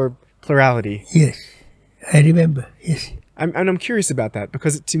here for plurality. Yes, I remember, yes. I'm curious about that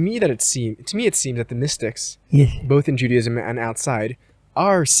because to me it seems that the mystics, yes, both in Judaism and outside,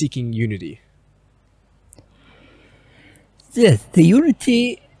 are seeking unity. Yes, the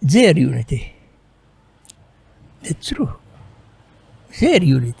unity, their unity. That's true. Their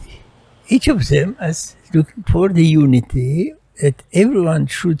unity. Each of them is looking for the unity that everyone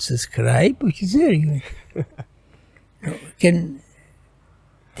should subscribe, which is their unity. I can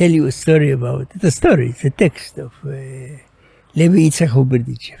tell you a story about it. It's a text of Levi Yitzhak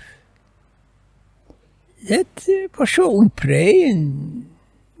Huberdichev. That for sure we pray, and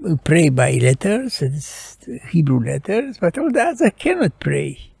we pray by letters, it's Hebrew letters, but all the others cannot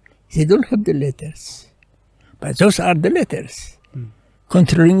pray. They don't have the letters. But those are the letters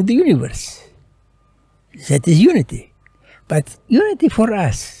controlling the universe. That is unity. But unity for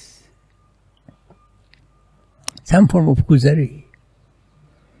us, some form of kuzari.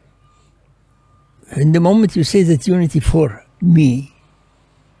 In the moment you say that unity for me,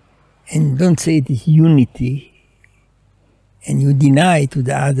 and don't say it is unity, and you deny to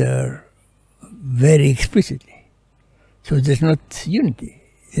the other very explicitly. So there's not unity,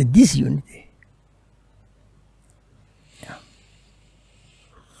 there's disunity. Yeah.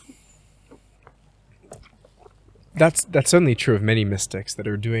 That's certainly true of many mystics that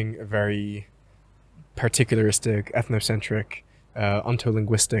are doing a very particularistic, ethnocentric,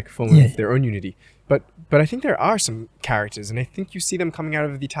 ontolinguistic form of their own unity. But I think there are some characters, and I think you see them coming out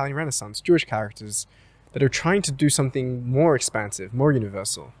of the Italian Renaissance, Jewish characters, that are trying to do something more expansive, more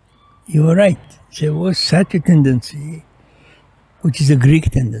universal. You are right. There was such a tendency, which is a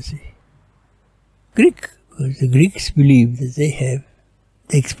Greek tendency. Because the Greeks believe that they have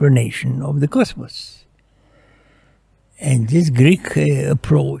the explanation of the cosmos. And this Greek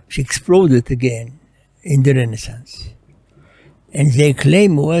approach exploded again in the Renaissance. And their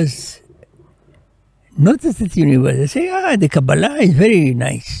claim was not that the universe. They say, the Kabbalah is very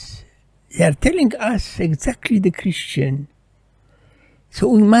nice. They are telling us exactly the Christian. So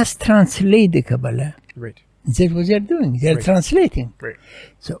we must translate the Kabbalah. Right. That's what they are doing. They are translating. Right.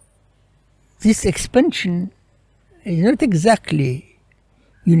 So this expansion is not exactly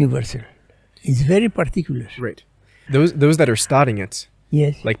universal. It's very particular. Right. Those that are starting it,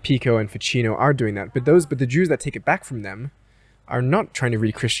 yes, like Pico and Ficino, are doing that. But the Jews that take it back from them are not trying to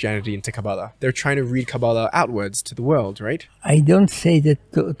read Christianity into Kabbalah. They're trying to read Kabbalah outwards to the world, right? I don't say that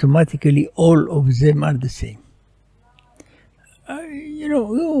automatically all of them are the same.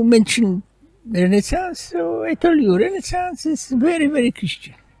 You mentioned Renaissance, so I told you Renaissance is very, very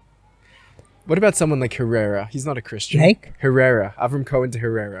Christian. What about someone like Herrera? He's not a Christian. Like? Herrera, Avram Cohen to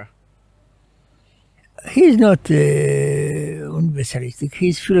Herrera. He's not universalistic.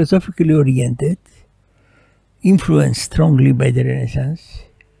 He's philosophically oriented, influenced strongly by the Renaissance,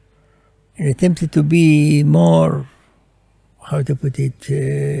 and attempted to be more, how to put it,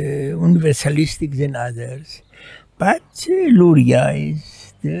 universalistic than others. But Luria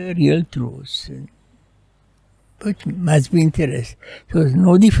is the real truth, but must be interest. So there's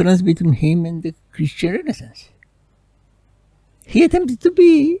no difference between him and the Christian Renaissance. He attempted to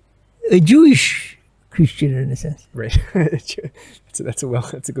be a Jewish Christian Renaissance. Right. That's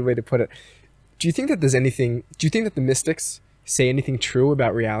a good way to put it. Do you think that the mystics say anything true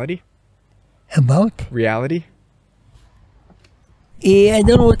about reality? About? Reality? I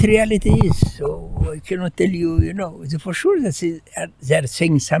don't know what reality is, so I cannot tell you, for sure that they are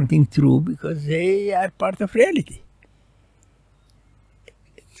saying something true because they are part of reality.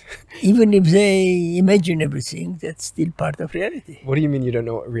 Even if they imagine everything, that's still part of reality. What do you mean you don't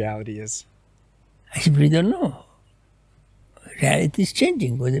know what reality is? I simply don't know. reality is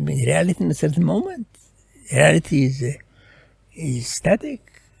changing. What do you mean? Reality in a certain moment? Reality is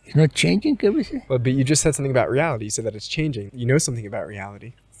static. It's not changing everything. Well, but you just said something about reality. You said that it's changing. You know something about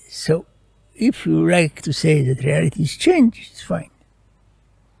reality. So if you like to say that reality is changed, it's fine.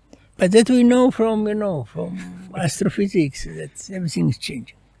 But that we know from astrophysics, that everything is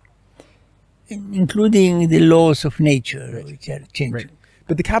changing, including the laws of nature, which are changing. Right.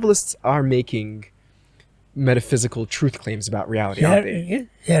 But the Kabbalists are making metaphysical truth claims about reality, aren't they?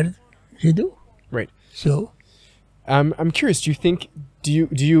 Yeah, they do. Right. So, I'm curious. Do you think?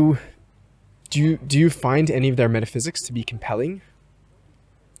 Do you find any of their metaphysics to be compelling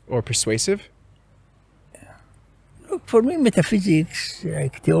or persuasive? Look, for me, metaphysics,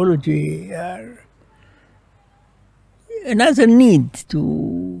 like theology, are another need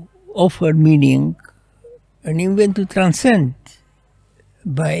to offer meaning and even to transcend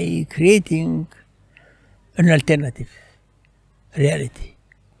by creating an alternative reality.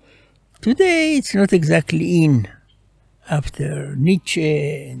 Today, it's not exactly in, after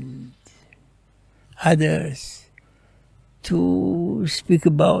Nietzsche and others, to speak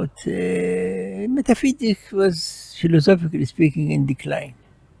about metaphysics was, philosophically speaking, in decline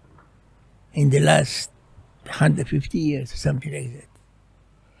in the last 150 years or something like that.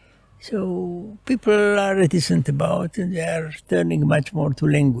 So people are reticent about, and they are turning much more to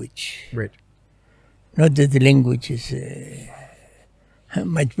language. Right. Not that the language is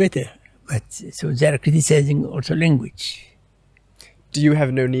much better, but so they are criticizing also language. Do you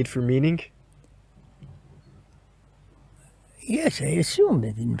have no need for meaning? Yes, I assume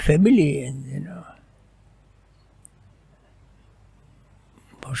that in family and,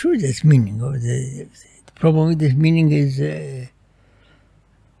 for sure there's meaning. The problem with this meaning is,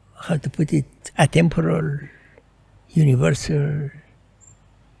 how to put it, atemporal, universal.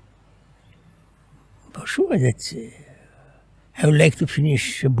 For sure that's, I would like to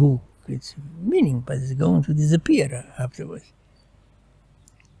finish a book. It's meaning, but it's going to disappear afterwards.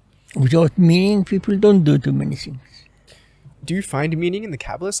 Without meaning, people don't do too many things. Do you find meaning in the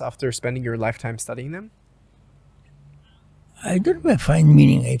Kabbalists after spending your lifetime studying them? I don't know if I find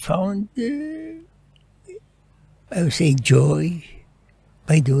meaning. I found, I would say, joy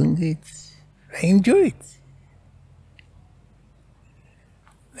by doing it. I enjoy it.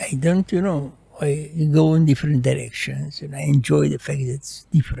 I don't, I go in different directions, and I enjoy the fact that it's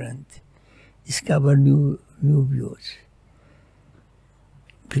different. Discover new views.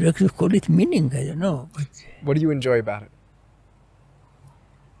 People could call it meaning, I don't know. But what do you enjoy about it?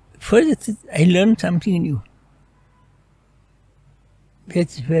 first, I learned something new.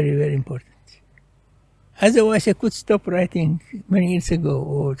 That's very, very important. Otherwise, I could stop writing many years ago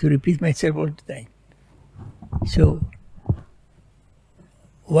or to repeat myself all the time. So,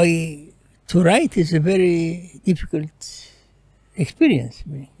 to write is a very difficult experience. I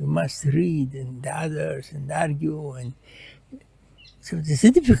mean, you must read and the others and argue, and so it's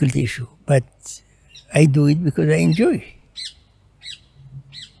a difficult issue. But I do it because I enjoy.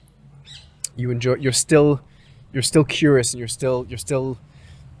 You enjoy. You're still curious, and you're still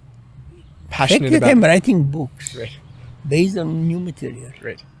passionate about. I'm writing books, right, based on new material,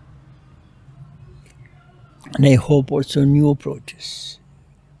 right, and I hope also new approaches.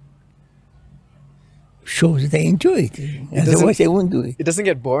 Shows that I enjoy it. Otherwise, I won't do it. It doesn't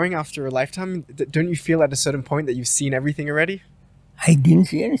get boring after a lifetime. Don't you feel at a certain point that you've seen everything already? I didn't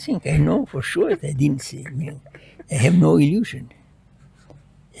see anything. I know for sure that I didn't see. I have no illusion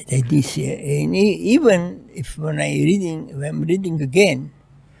that I did see. And even if when I'm reading again,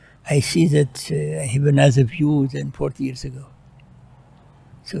 I see that I have another view than 40 years ago.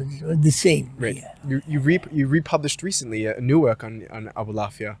 So it's not the same. Right. Yeah. You republished recently a new work on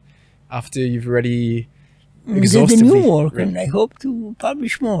Abulafia after you've already exhaustively... There's a new work, right, and I hope to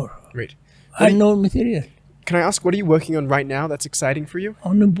publish more. Right. Unknown material. Can I ask, what are you working on right now that's exciting for you?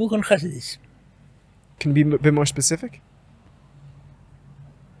 On a book on Hasidism. Can you be a bit more specific?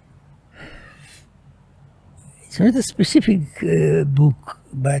 It's not a specific book,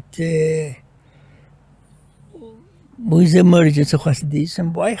 but with the emergence of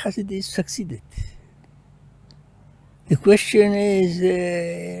Hasidism, why Hasidism succeeded. The question is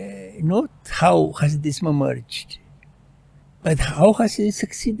not how Hasidism emerged, but how Hasidism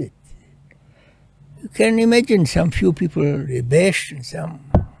succeeded. You can imagine some few people bashed and some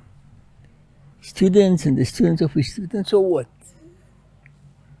students and the students of his students, so what?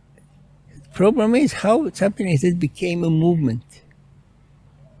 The problem is how something like that became a movement.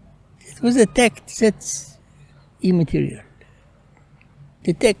 It was a text that's immaterial.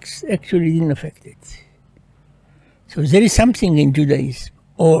 The text actually didn't affect it. So there is something in Judaism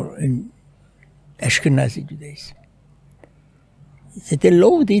or in Ashkenazi Judaism that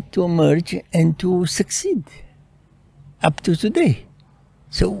allowed it to emerge and to succeed up to today.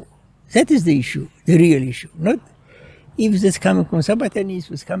 So that is the issue, the real issue. Not if it's coming from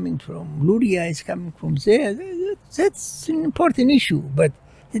Sabbatanis, it's coming from Luria, it's coming from there. That's an important issue, but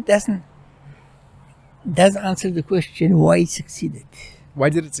it doesn't answer the question why it succeeded. Why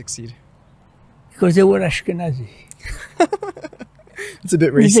did it succeed? Because they were Ashkenazi. It's a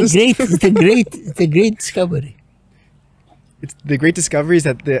bit racist. It's a great discovery. It's the great discovery is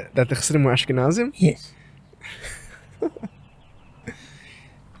that the Chassidim were Ashkenazim? Yes.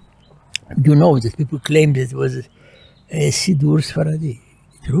 You know that people claim that it was a Sidur Sfaradi.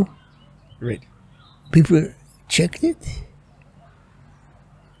 True? Right. People checked it?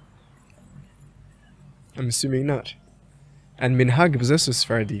 I'm assuming not. And Minhag was also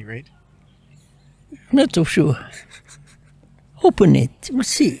Sfaradi, right? Not so sure. Open it, we'll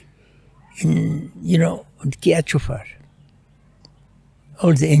see. In, on Kiat Shofar.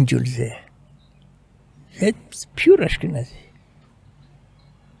 All the angels there. That's pure Ashkenazi.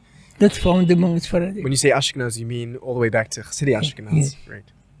 Not found among Sfaradi. When you say Ashkenaz, you mean all the way back to Chassidi Ashkenaz, yes. Right?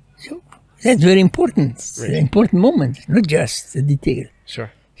 So that's very important. It's right. an important moment, not just a detail.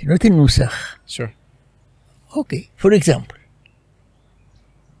 Sure. It's not a nusach. Sure. Okay, for example.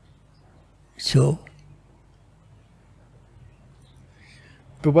 So.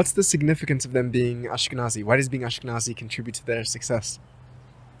 But what's the significance of them being Ashkenazi? Why does being Ashkenazi contribute to their success?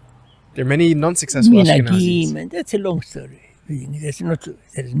 There are many non-successful Ashkenazis. And that's a long story. There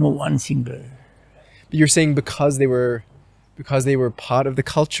is no one single. But you're saying because they were part of the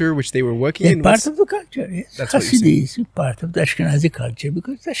culture which they were working in? Part of the culture, yes. That's what you're saying. Hasidis is part of the Ashkenazi culture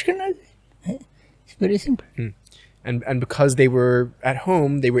because it's Ashkenazi. It's very simple. And because they were at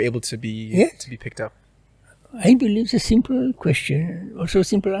home, they were able to be picked up. I believe it's a simple question, also a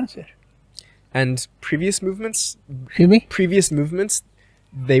simple answer. And previous movements? Excuse me? Previous movements,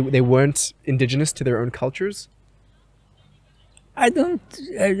 they weren't indigenous to their own cultures? I don't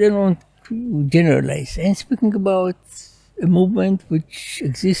want to generalize. I'm speaking about a movement which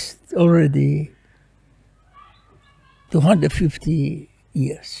exists already 250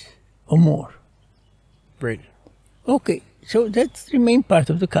 years or more. Right. Okay, so that remains part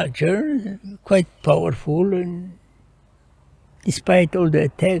of the culture, quite powerful, and despite all the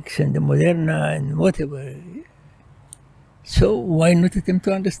attacks and the Moderna and whatever. So why not attempt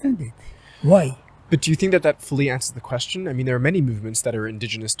to understand it? Why? But do you think that fully answers the question? I mean, there are many movements that are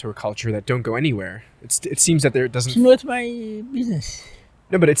indigenous to a culture that don't go anywhere. It seems that there doesn't... It's not my business.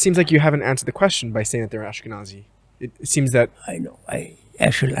 No, but it seems like you haven't answered the question by saying that they're Ashkenazi. It seems that... I know. I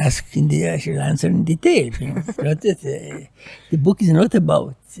shall answer in detail. It's not that, the book is not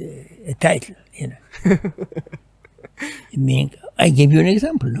about a title, I mean, I gave you an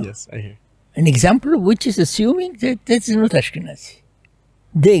example, no? Yes, I hear. An example which is assuming that is not Ashkenazi.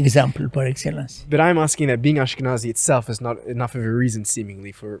 The example par excellence. But I'm asking that being Ashkenazi itself is not enough of a reason,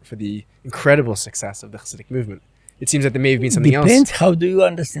 seemingly, for the incredible success of the Hasidic movement. It seems that there may have been something else. Depends how do you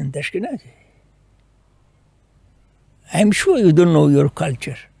understand Ashkenazi. I'm sure you don't know your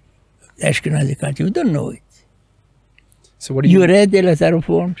culture, the Ashkenazi culture. You don't know it. So what do you... You read the Elazar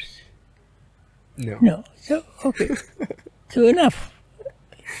forms? No. No. So, okay. So enough.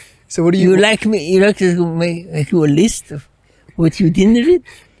 So what do you... You like to make you a list of what you didn't read?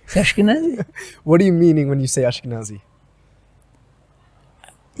 It's Ashkenazi? What are you meaning when you say Ashkenazi?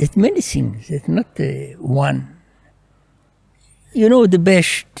 It's many things. It's not one. You know, the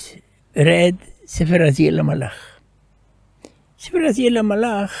best read Sefer Aziel HaMalach. Sefer Aziel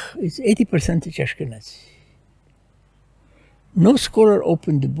HaMalach is 80% Ashkenazi. No scholar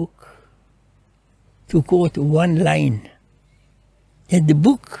opened the book to quote one line. And the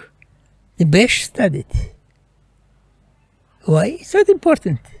book, the best studied. Why? It's not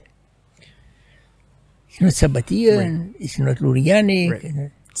important. It's not Sabbatian, right. It's not Lurianic.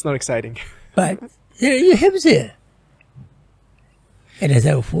 Right. It's not exciting. But there you have there.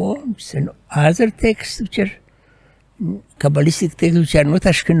 Elazar forms and other texts which are Kabbalistic texts which are not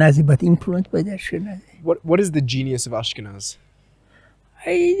Ashkenazi but influenced by the Ashkenazi. What is the genius of Ashkenaz?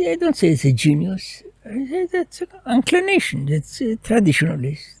 I don't say it's a genius. I say that's an inclination. That's a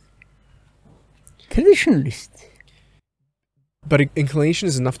traditionalist. But inclination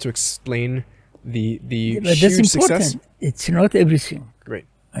is enough to explain the but huge that's success? Important. It's not everything. Right.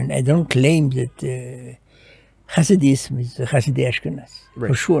 And I don't claim that Hasidism is Hasidi Ashkenaz. Right.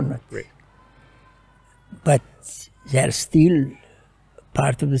 For sure not. Right. But they are still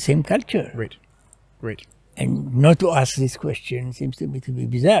part of the same culture. Right. Right. And not to ask this question seems to me to be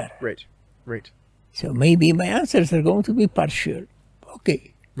bizarre. Right. Right. So maybe my answers are going to be partial.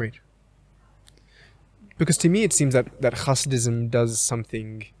 Okay. Right. Because to me it seems that Hasidism does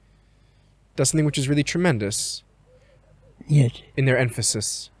something which is really tremendous. Yes. In their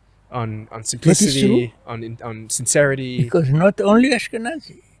emphasis on simplicity, on sincerity. Because not only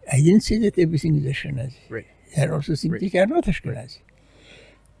Ashkenazi. I didn't say that everything is Ashkenazi. Right. There are also things that are not Ashkenazi.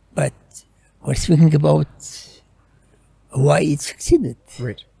 But we're speaking about why it succeeded.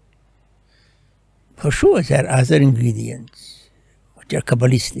 Right. For sure, there are other ingredients which are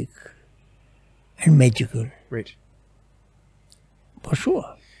Kabbalistic and magical. Right. For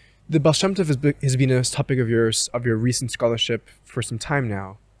sure. The Baal Shem Tov has been a topic of your recent scholarship for some time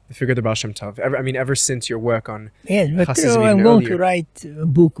now. The figure of the Baal Shem Tov. Ever since your work on Hasidism. I'm going to write a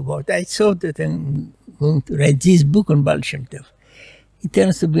book about it. I thought that I'm going to write this book on Baal Shem Tov. It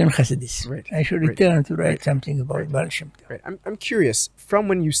turns to be on Hasidism. Right. I should return to write something about Baal Shem Tov. Right. I'm curious, from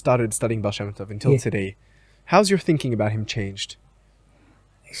when you started studying Baal Shem Tov until today, how's your thinking about him changed?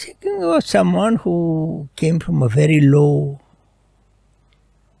 I'm thinking about someone who came from a very low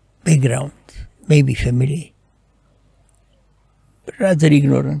background, maybe family, but rather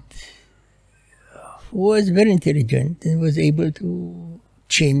ignorant, who was very intelligent and was able to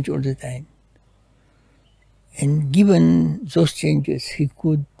change all the time. And given those changes, he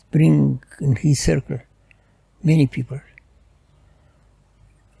could bring in his circle many people.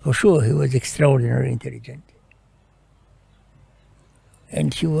 For sure, he was extraordinarily intelligent.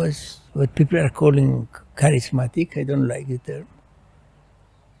 And he was what people are calling charismatic. I don't like the term.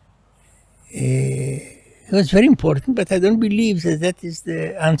 It was very important, but I don't believe that is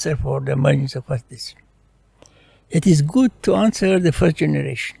the answer for the emergence of Hasidism. It is good to answer the first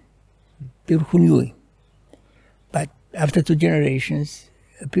generation, people who knew him. But after 2 generations,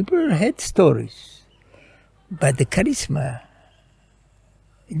 people had stories, but the charisma,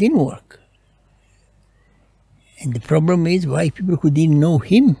 it didn't work. And the problem is why people who didn't know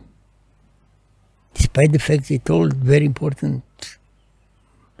him, despite the fact they told very important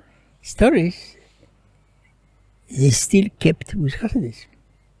stories, they still kept with Hasidism.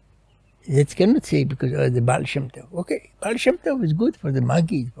 That cannot say because of the Baal Shem Tov. Okay, Baal Shem Tov is good for the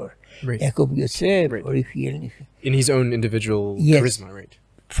Maggid, for Yaakov Yosef, or Yale. In his own individual charisma, right?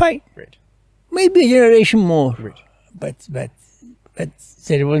 Fine. Right. Maybe a generation more. Right. But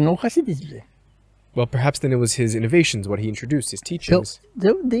there was no Hasidism there. Well, perhaps then it was his innovations, what he introduced, his teachings.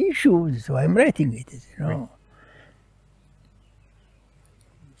 So the issue, so I'm writing it, you know.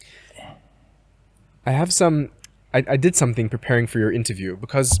 Right. I have some. I did something preparing for your interview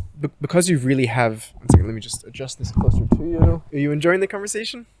because you really have. One second, let me just adjust this closer to you. Are you enjoying the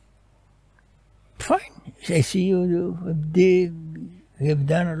conversation? Fine. I see you have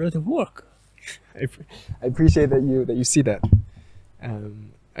done a lot of work. I appreciate that you see that.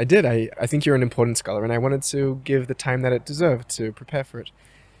 I did. I think you're an important scholar, and I wanted to give the time that it deserved to prepare for it.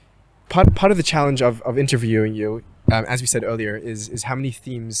 Part of the challenge of interviewing you, as we said earlier, is how many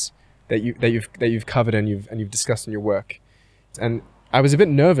themes that you've covered and you've discussed in your work. And I was a bit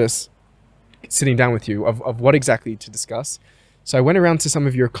nervous sitting down with you of what exactly to discuss. So I went around to some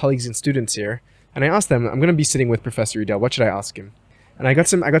of your colleagues and students here, and I asked them, I'm going to be sitting with Professor Idel, what should I ask him? And I got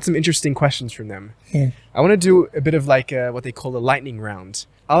some interesting questions from them. Yeah. I want to do a bit of like what they call a lightning round.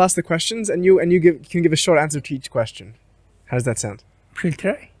 I'll ask the questions, and you can give a short answer to each question. How does that sound? We'll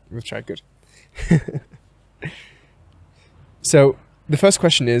try. We'll try. Good. So the first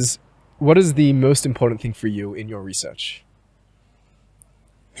question is, what is the most important thing for you in your research?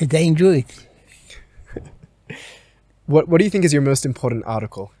 That I enjoy it. What do you think is your most important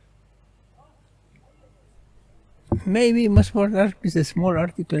article? Maybe most important article is a small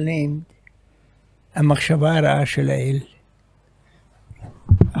article named המחשבה הרעה של האל.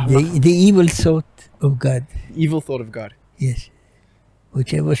 The evil thought of God. Evil thought of God. Yes.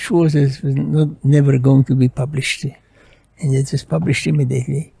 Which I was sure this was never going to be published. And it was published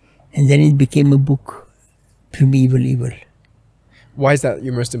immediately. And then it became a book, Primeval Evil. Why is that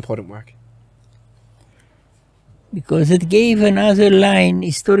your most important work? Because it gave another line,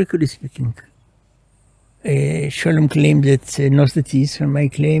 historically speaking. Shalom claims that Gnosticism, my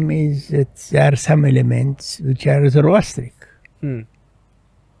claim is that there are some elements which are Zoroastric.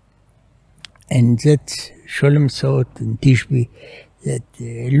 And that Shalom thought in Tishbi that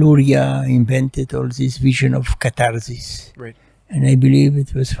Luria invented all this vision of catharsis. Right. And I believe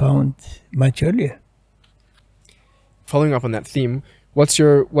it was found much earlier. Following up on that theme, what's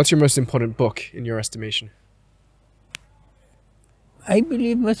your most important book in your estimation? I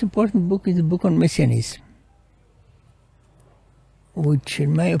believe the most important book is a book on Messianism, which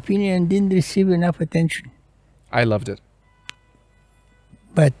in my opinion didn't receive enough attention. I loved it.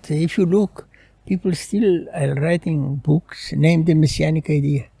 But if you look, people still are writing books named The Messianic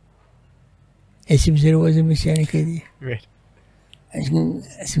Idea. as if there was a messianic idea. Right. I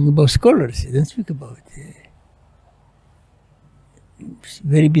think about scholars. I don't speak about. It's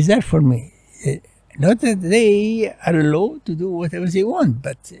very bizarre for me. Not that they are allowed to do whatever they want,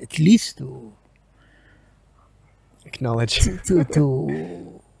 but at least to acknowledge,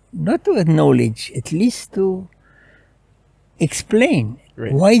 to not to acknowledge, at least to explain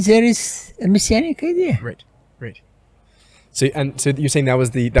why there is a messianic idea. Right, right. So you're saying that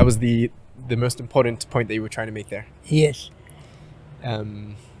was the most important point that you were trying to make there. Yes.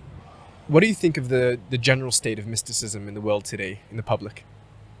 What do you think of the general state of mysticism in the world today, in the public?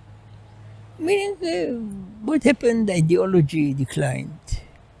 Meaning, what happened? Ideology declined.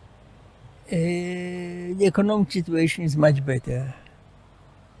 The economic situation is much better.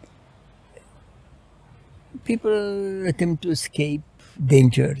 People attempt to escape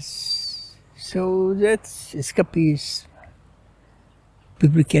dangers. So that's escapism.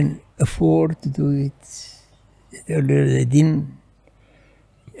 People can afford to do it. Earlier they didn't.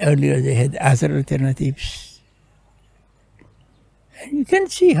 Earlier they had other alternatives. And you can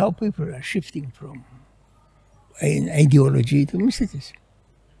see how people are shifting from an ideology to mysticism.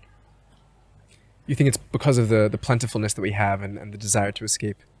 You think it's because of the plentifulness that we have and the desire to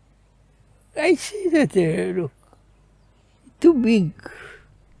escape? I see that, look, two big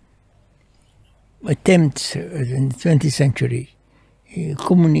attempts in the 20th century,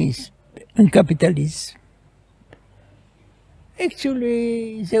 communism and capitalism,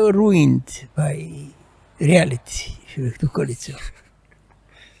 actually they were ruined by reality, if you have to call it so.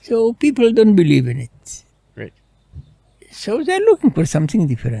 So people don't believe in it. Right. So they're looking for something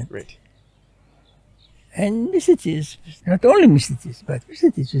different. Right. And mysticism, not only mysticism, but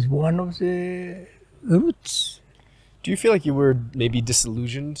mysticism is one of the roots. Do you feel like you were maybe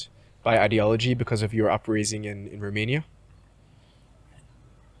disillusioned by ideology because of your uprising in Romania?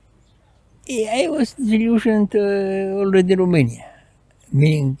 Yeah, I was disillusioned already in Romania.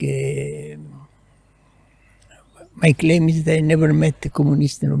 Meaning, my claim is that I never met a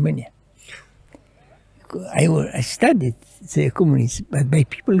communist in Romania. I studied the communism, but by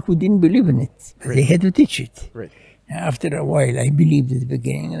people who didn't believe in it. But they had to teach it. Right. After a while, I believed at the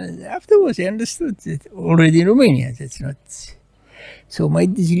beginning. And afterwards, I understood that already in Romania, that's not. So my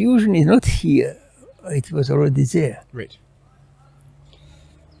disillusion is not here. It was already there. Right.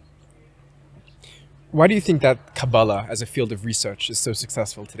 Why do you think that Kabbalah as a field of research is so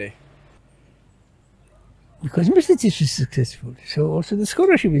successful today? Because mysticism is successful, so also the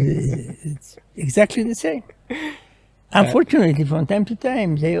scholarship is it's exactly the same. Unfortunately, from time to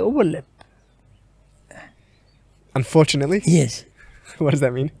time, they overlap. Unfortunately? Yes. What does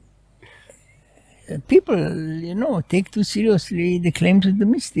that mean? People, take too seriously the claims of the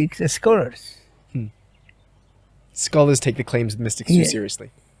mystics as scholars. Scholars take the claims of the mystics too seriously.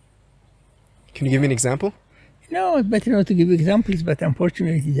 Can you give me an example? No, it's better not to give examples, but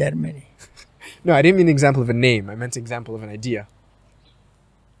unfortunately there are many. No, I didn't mean an example of a name. I meant an example of an idea.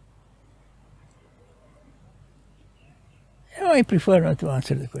 No, I prefer not to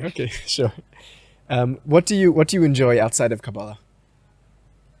answer the question. Okay, sure. What do you enjoy outside of Kabbalah?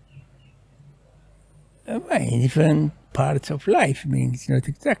 In different parts of life. I mean, it's not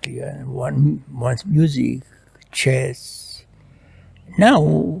exactly one's music, chess.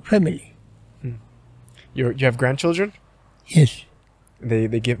 Now, family. You have grandchildren? Yes. They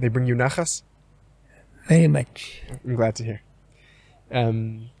bring you nachas? Very much. I'm glad to hear.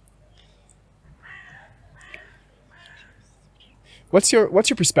 What's your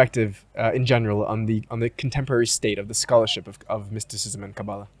perspective in general on the contemporary state of the scholarship of mysticism and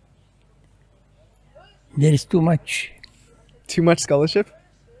Kabbalah? There is too much. Too much scholarship?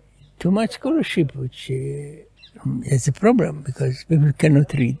 Too much scholarship, which is a problem because people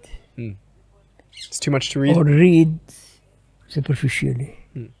cannot read. It's too much to read? Or read superficially.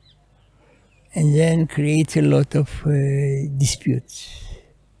 And then creates a lot of disputes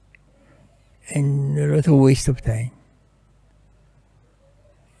and a lot of waste of time.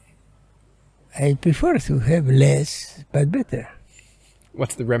 I prefer to have less but better.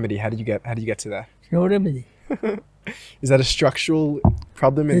 What's the remedy? How do you get to that? No remedy. Is that a structural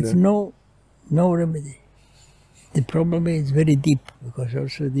problem? There's no remedy. The problem is very deep because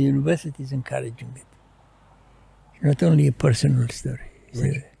also the university is encouraging it. It's not only a personal story.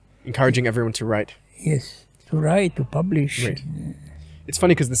 Right. Encouraging everyone to write. Yes, to write, to publish. Right. It's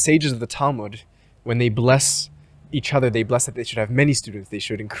funny because the sages of the Talmud, when they bless each other, they bless that they should have many students. They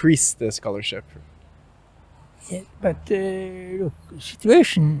should increase the scholarship. Yeah, but look,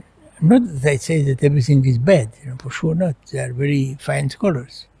 situation, not that I say that everything is bad, for sure not. They are very fine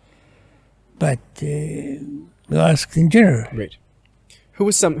scholars. But you asked in general. Right. Who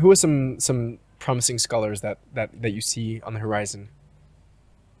are some promising scholars that you see on the horizon?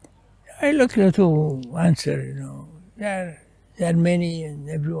 I look to answer, you know. There are many, and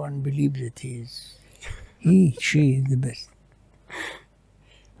everyone believes that she is the best.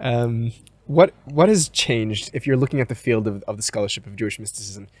 What has changed if you're looking at the field of the scholarship of Jewish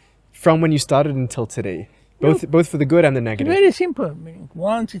mysticism from when you started until today, both for the good and the negative? Very simple. I mean,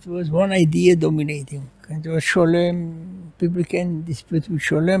 once it was one idea dominating, and it was Shalom. People can dispute with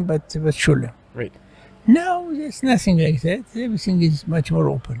Shalom, but it was Shalom. Right. Now there's nothing like that. Everything is much more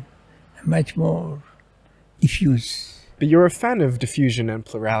open, much more diffuse. But you're a fan of diffusion and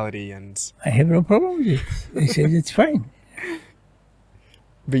plurality, and I have no problem with it. I said it's fine.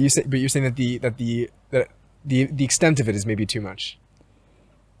 But you're saying that the extent of it is maybe too much.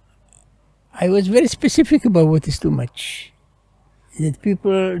 I was very specific about what is too much. That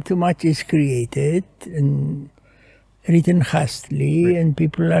people too much is created and written hastily, right. And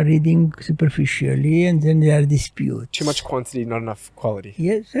people are reading superficially, and then there are disputes. Too much quantity, not enough quality.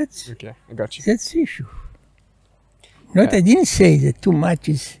 Yes, that's okay. I got you. That's the issue. I didn't say that too much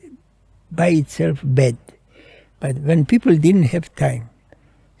is by itself bad, but when people didn't have time,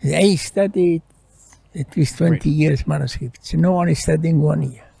 I studied at least 20 years manuscripts. No one is studying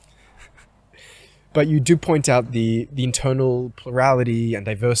 1 year. But you do point out the internal plurality and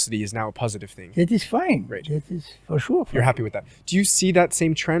diversity is now a positive thing. That is fine. Right. That is for sure fine. You're happy with that. Do you see that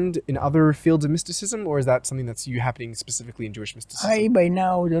same trend in other fields of mysticism, or is that something that's happening specifically in Jewish mysticism? I, by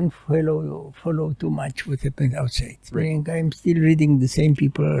now, don't follow too much what happens outside. Right. I'm still reading the same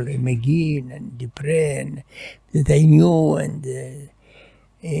people, McGinn and Dupre, and that I knew, and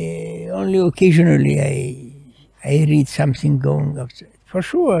only occasionally I read something going outside. For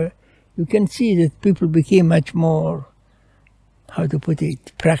sure, you can see that people became much more, how to put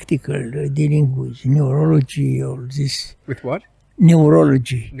it, practical, dealing with neurology, all this. With what?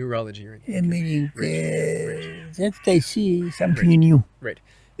 Neurology. Neurology, right. Meaning Right. that I see something new. Right.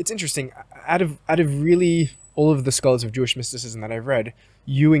 It's interesting. Out of really all of the scholars of Jewish mysticism that I've read,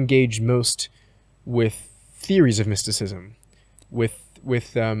 you engage most with theories of mysticism, with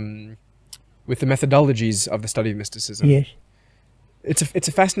the methodologies of the study of mysticism. Yes. It's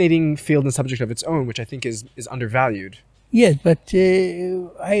a fascinating field and subject of its own, which I think is undervalued. Yes, but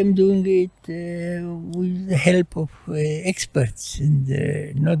I am doing it with the help of experts and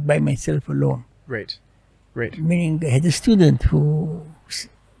not by myself alone. Right, right. Meaning I had a student who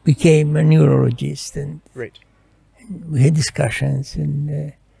became a neurologist, and, right. And we had discussions,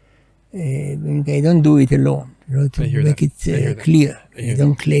 and I don't do it alone, to make it clear. I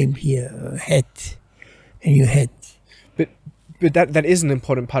don't claim here a hat and your head. But that is an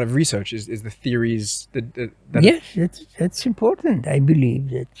important part of research, is the theories. Yes, that's important. I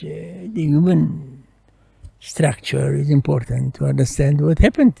believe that the human structure is important to understand what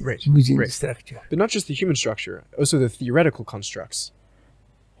happened within the structure. But not just the human structure, also the theoretical constructs.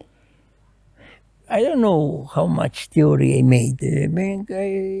 I don't know how much theory I made.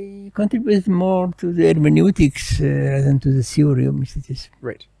 I contributed more to the hermeneutics rather than to the theory of mysticism.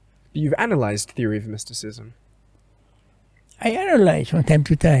 Right. But you've analyzed theory of mysticism. I analyze from time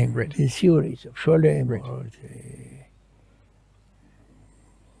to time the theories of Shalom or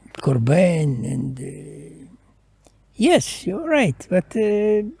Corban, and yes, you're right, but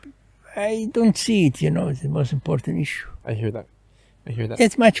I don't see it, as the most important issue. I hear that.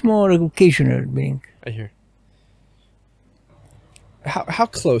 It's much more occasional being. I hear. How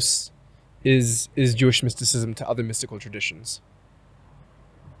close is Jewish mysticism to other mystical traditions?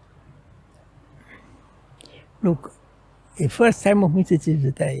 Look, the first time of mysticism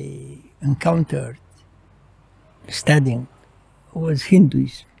that I encountered studying was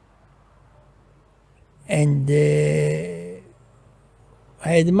Hinduism. And I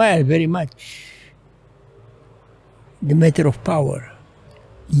admire very much the matter of power.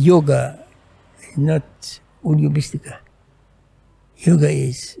 Yoga is not Unio Mystica. Yoga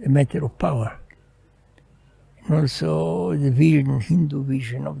is a matter of power. And also the Hindu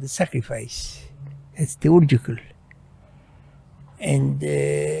vision of the sacrifice. It's theological. And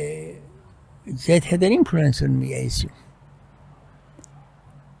that had an influence on me, I assume.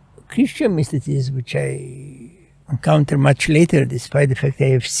 Christian mysticism, which I encountered much later, despite the fact I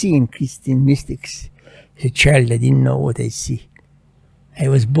have seen Christian mystics as a child, I didn't know what I see. I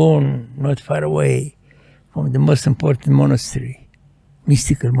was born not far away from the most important monastery,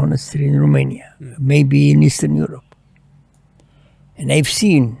 mystical monastery in Romania, maybe in Eastern Europe. And I've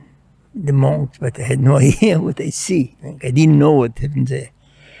seen the monks, but I had no idea what I see. I didn't know what happened there.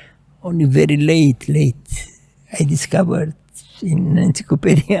 Only very late, I discovered in an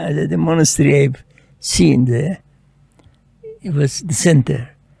encyclopedia that the monastery I've seen there, it was the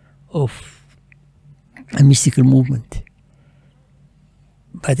center of a mystical movement.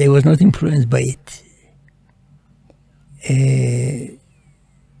 But I was not influenced by it.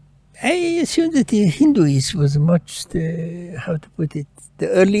 I assume that Hinduism was much the, how to put it, the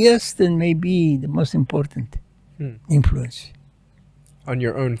earliest and maybe the most important influence. On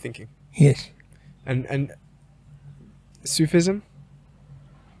your own thinking? Yes. And Sufism?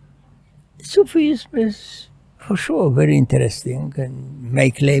 Sufism is for sure very interesting, and my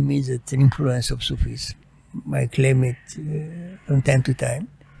claim is that an influence of Sufism. I claim it from time to time.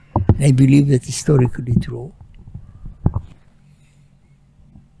 And I believe that historically true.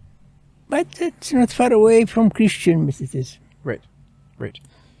 But it's not far away from Christian mysticism. Right, right.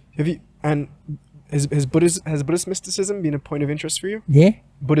 Have you, and has Buddhist mysticism been a point of interest for you? Yeah?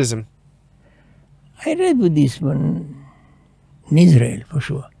 Buddhism. I read Buddhism in Israel, for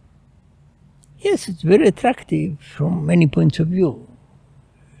sure. Yes, it's very attractive from many points of view.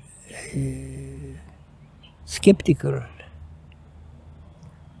 Skeptical,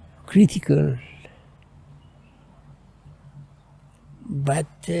 critical, but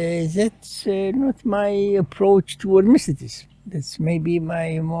that's not my approach toward mysticism. That's maybe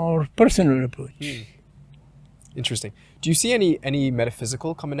my more personal approach. Interesting. Do you see any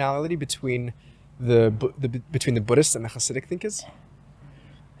metaphysical commonality between the Buddhists and the Hasidic thinkers?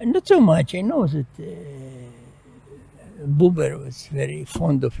 Not so much. I know that Buber was very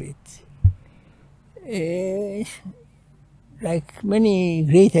fond of it. Like many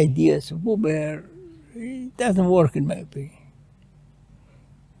great ideas of Buber, it doesn't work in my opinion.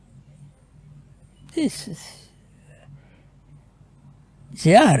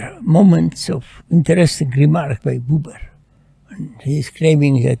 There are moments of interesting remark by Buber. He is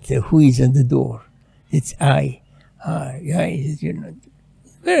claiming that who is at the door? It's I. You know.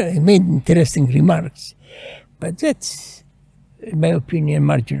 Well, he made interesting remarks, but that's, in my opinion,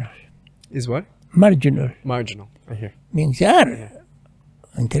 marginal. Is what? Marginal. Marginal, I hear. Means they are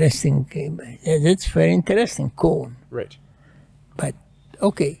interesting. That's very interesting, cone. Right. But,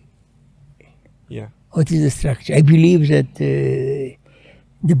 okay. Yeah. What is the structure? I believe that the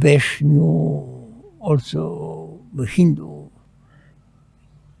Besh knew also the Hindu,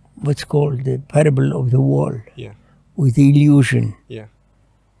 what's called the parable of the wall. Yeah. With the illusion. Yeah.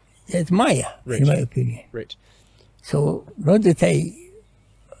 That's Maya, in my opinion. Right. So, not that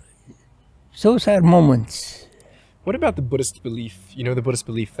those are moments. What about the Buddhist belief? You know, the Buddhist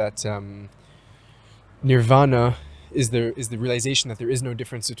belief that nirvana is the realization that there is no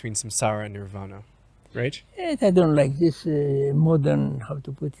difference between samsara and nirvana, right? Yes, I don't like this modern, how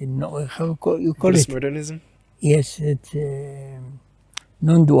to put it, no, how you call Buddhist it? modernism? Yes, it's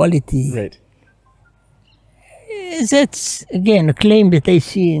non-duality. Right. That's, again, a claim that I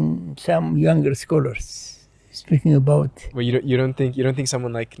see in some younger scholars speaking about. Well, you don't think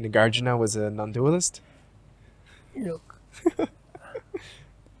someone like Nagarjuna was a non-dualist? Look,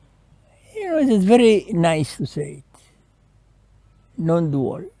 it's very nice to say it.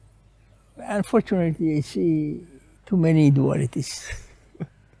 Non-dual. Unfortunately, I see too many dualities.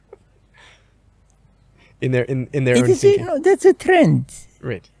 in their own thinking. That's a trend.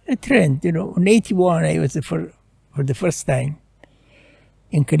 Right. A trend. In 81, I was for the first time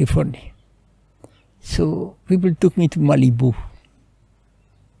in California. So people took me to Malibu,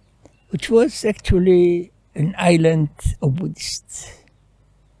 which was actually an island of Buddhists.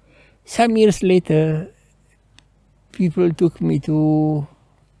 Some years later, people took me to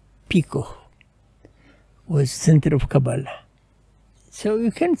Pico, was center of Kabbalah. So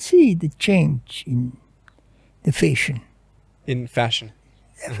you can see the change in the fashion. In fashion.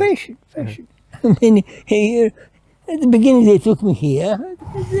 Fashion. I mean, here, at the beginning they took me here.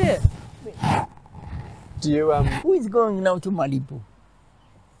 There. Do you Who is going now to Malibu?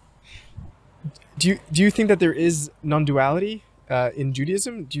 Do you think that there is non-duality in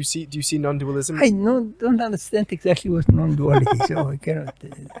Judaism? Do you see non-dualism? I don't understand exactly what non-duality is, so I cannot.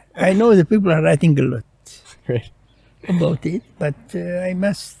 I know the people are writing a lot about it, but I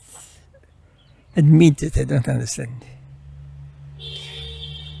must admit that I don't understand.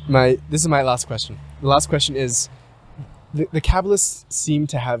 This is my last question. The last question is, the Kabbalists seem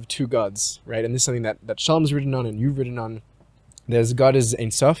to have two gods, right? And this is something that Shalom's written on and you've written on. There's God as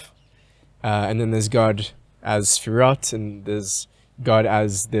Ein Sof, and then there's God as Sfirot, and there's God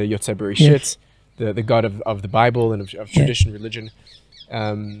as the Yotzei Bereshit, the God of the Bible and of tradition, religion.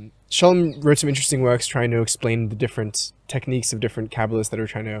 Shalom wrote some interesting works trying to explain the different techniques of different Kabbalists that are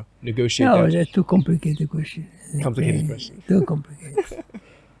trying to negotiate that. No, that's too complicated question. Complicated question. Too complicated.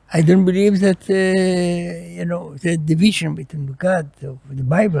 I don't believe that, the division between the God of the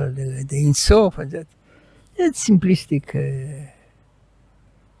Bible, the Ein Sof, and that's simplistic,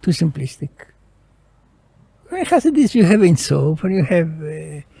 too simplistic. In Hasidus you have Ein Sof, and you have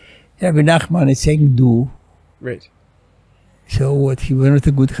Rabbi Nachman is saying do. Right. So what? He was not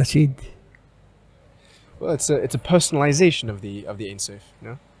a good Hasid. Well, it's a personalization of the Ein Sof,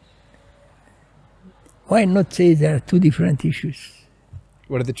 no? Why not say there are two different issues?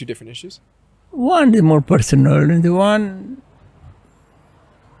 What are the two different issues? One is more personal, and the one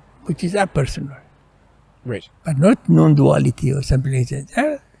which is apersonal. Right. But not non-duality or something like that.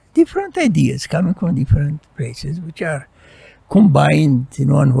 There are different ideas coming from different places, which are combined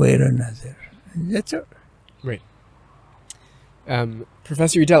in one way or another. That's all. Right.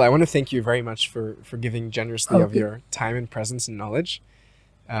 Professor Idel, I want to thank you very much for giving generously of your time and presence and knowledge.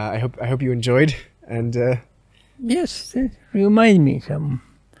 I hope you enjoyed, and yes, that remind me some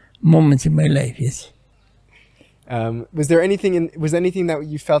moments in my life. Yes. Was there anything that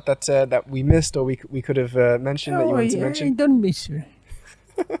you felt that we missed or we could have mentioned that you wanted to mention? I don't miss.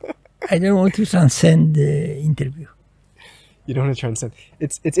 I don't want to transcend the interview. You don't want to transcend.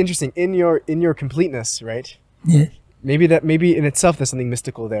 It's interesting in your completeness, right? Yes. Maybe in itself there's something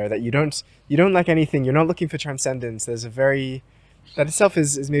mystical there, that you don't like anything. You're not looking for transcendence. There's that itself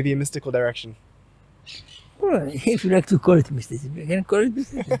is maybe a mystical direction. Well, if you like to call it mysticism, you can call it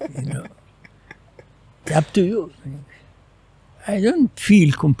mysticism. You know, it's up to you. I don't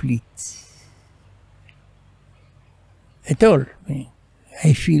feel complete at all.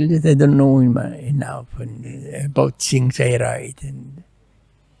 I feel that I don't know enough about things I write, and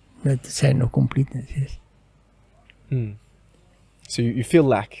that's a sign of completeness. Yes. So you feel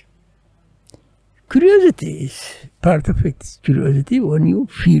lack. Curiosity is part of it. Curiosity when you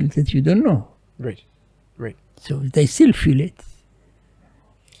feel that you don't know. Right. So I still feel it.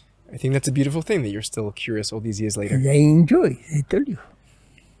 I think that's a beautiful thing that you're still curious all these years later. And I enjoy it, I tell you.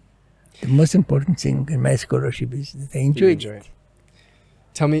 The most important thing in my scholarship is that I enjoy it.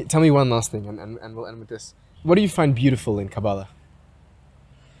 Tell me one last thing, and we'll end with this. What do you find beautiful in Kabbalah?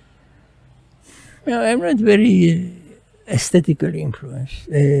 No, I'm not very aesthetically influenced,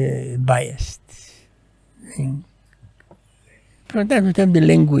 biased. From time to time, the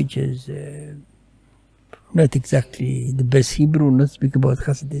language is not exactly the best Hebrew, not speak about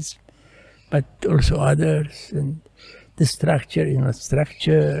Hasidism, but also others. And the structure is not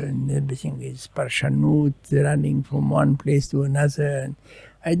structure, and everything is parshanut, running from one place to another. And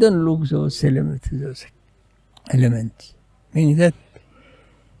I don't look those elements, meaning that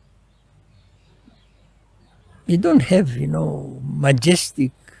you don't have,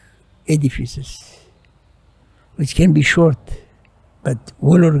 majestic edifices, which can be short, but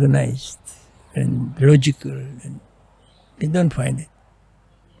well organized and logical, and you don't find it.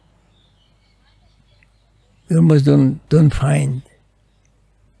 You almost don't find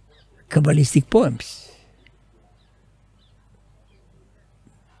Kabbalistic poems.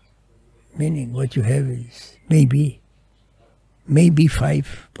 Meaning what you have is maybe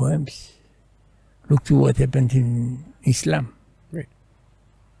 5 poems. Look to what happened in Islam. Right.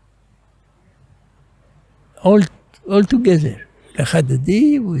 All together.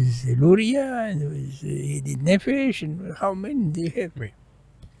 L'Chadadi with Luria and with Yedid Nefesh, and how many do you have? Right.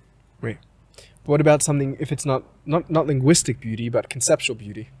 What about something, if it's not linguistic beauty, but conceptual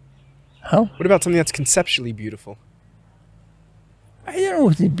beauty? How? What about something that's conceptually beautiful? I don't know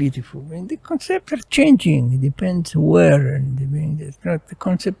what is beautiful. I mean, the concepts are changing. It depends where, and the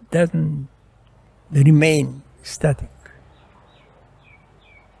concept doesn't remain static.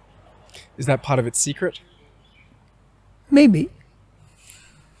 Is that part of its secret? Maybe.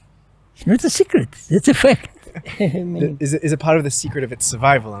 It's not a secret. That's a fact. Is it part of the secret of its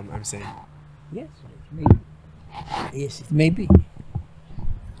survival, I'm saying? Yes, maybe. Yes, it may be.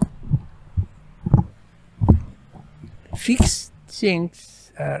 Fixed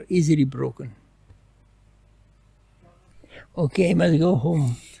things are easily broken. Okay, I must go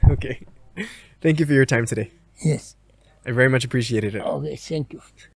home. Okay. Thank you for your time today. Yes. I very much appreciated it. Okay, thank you.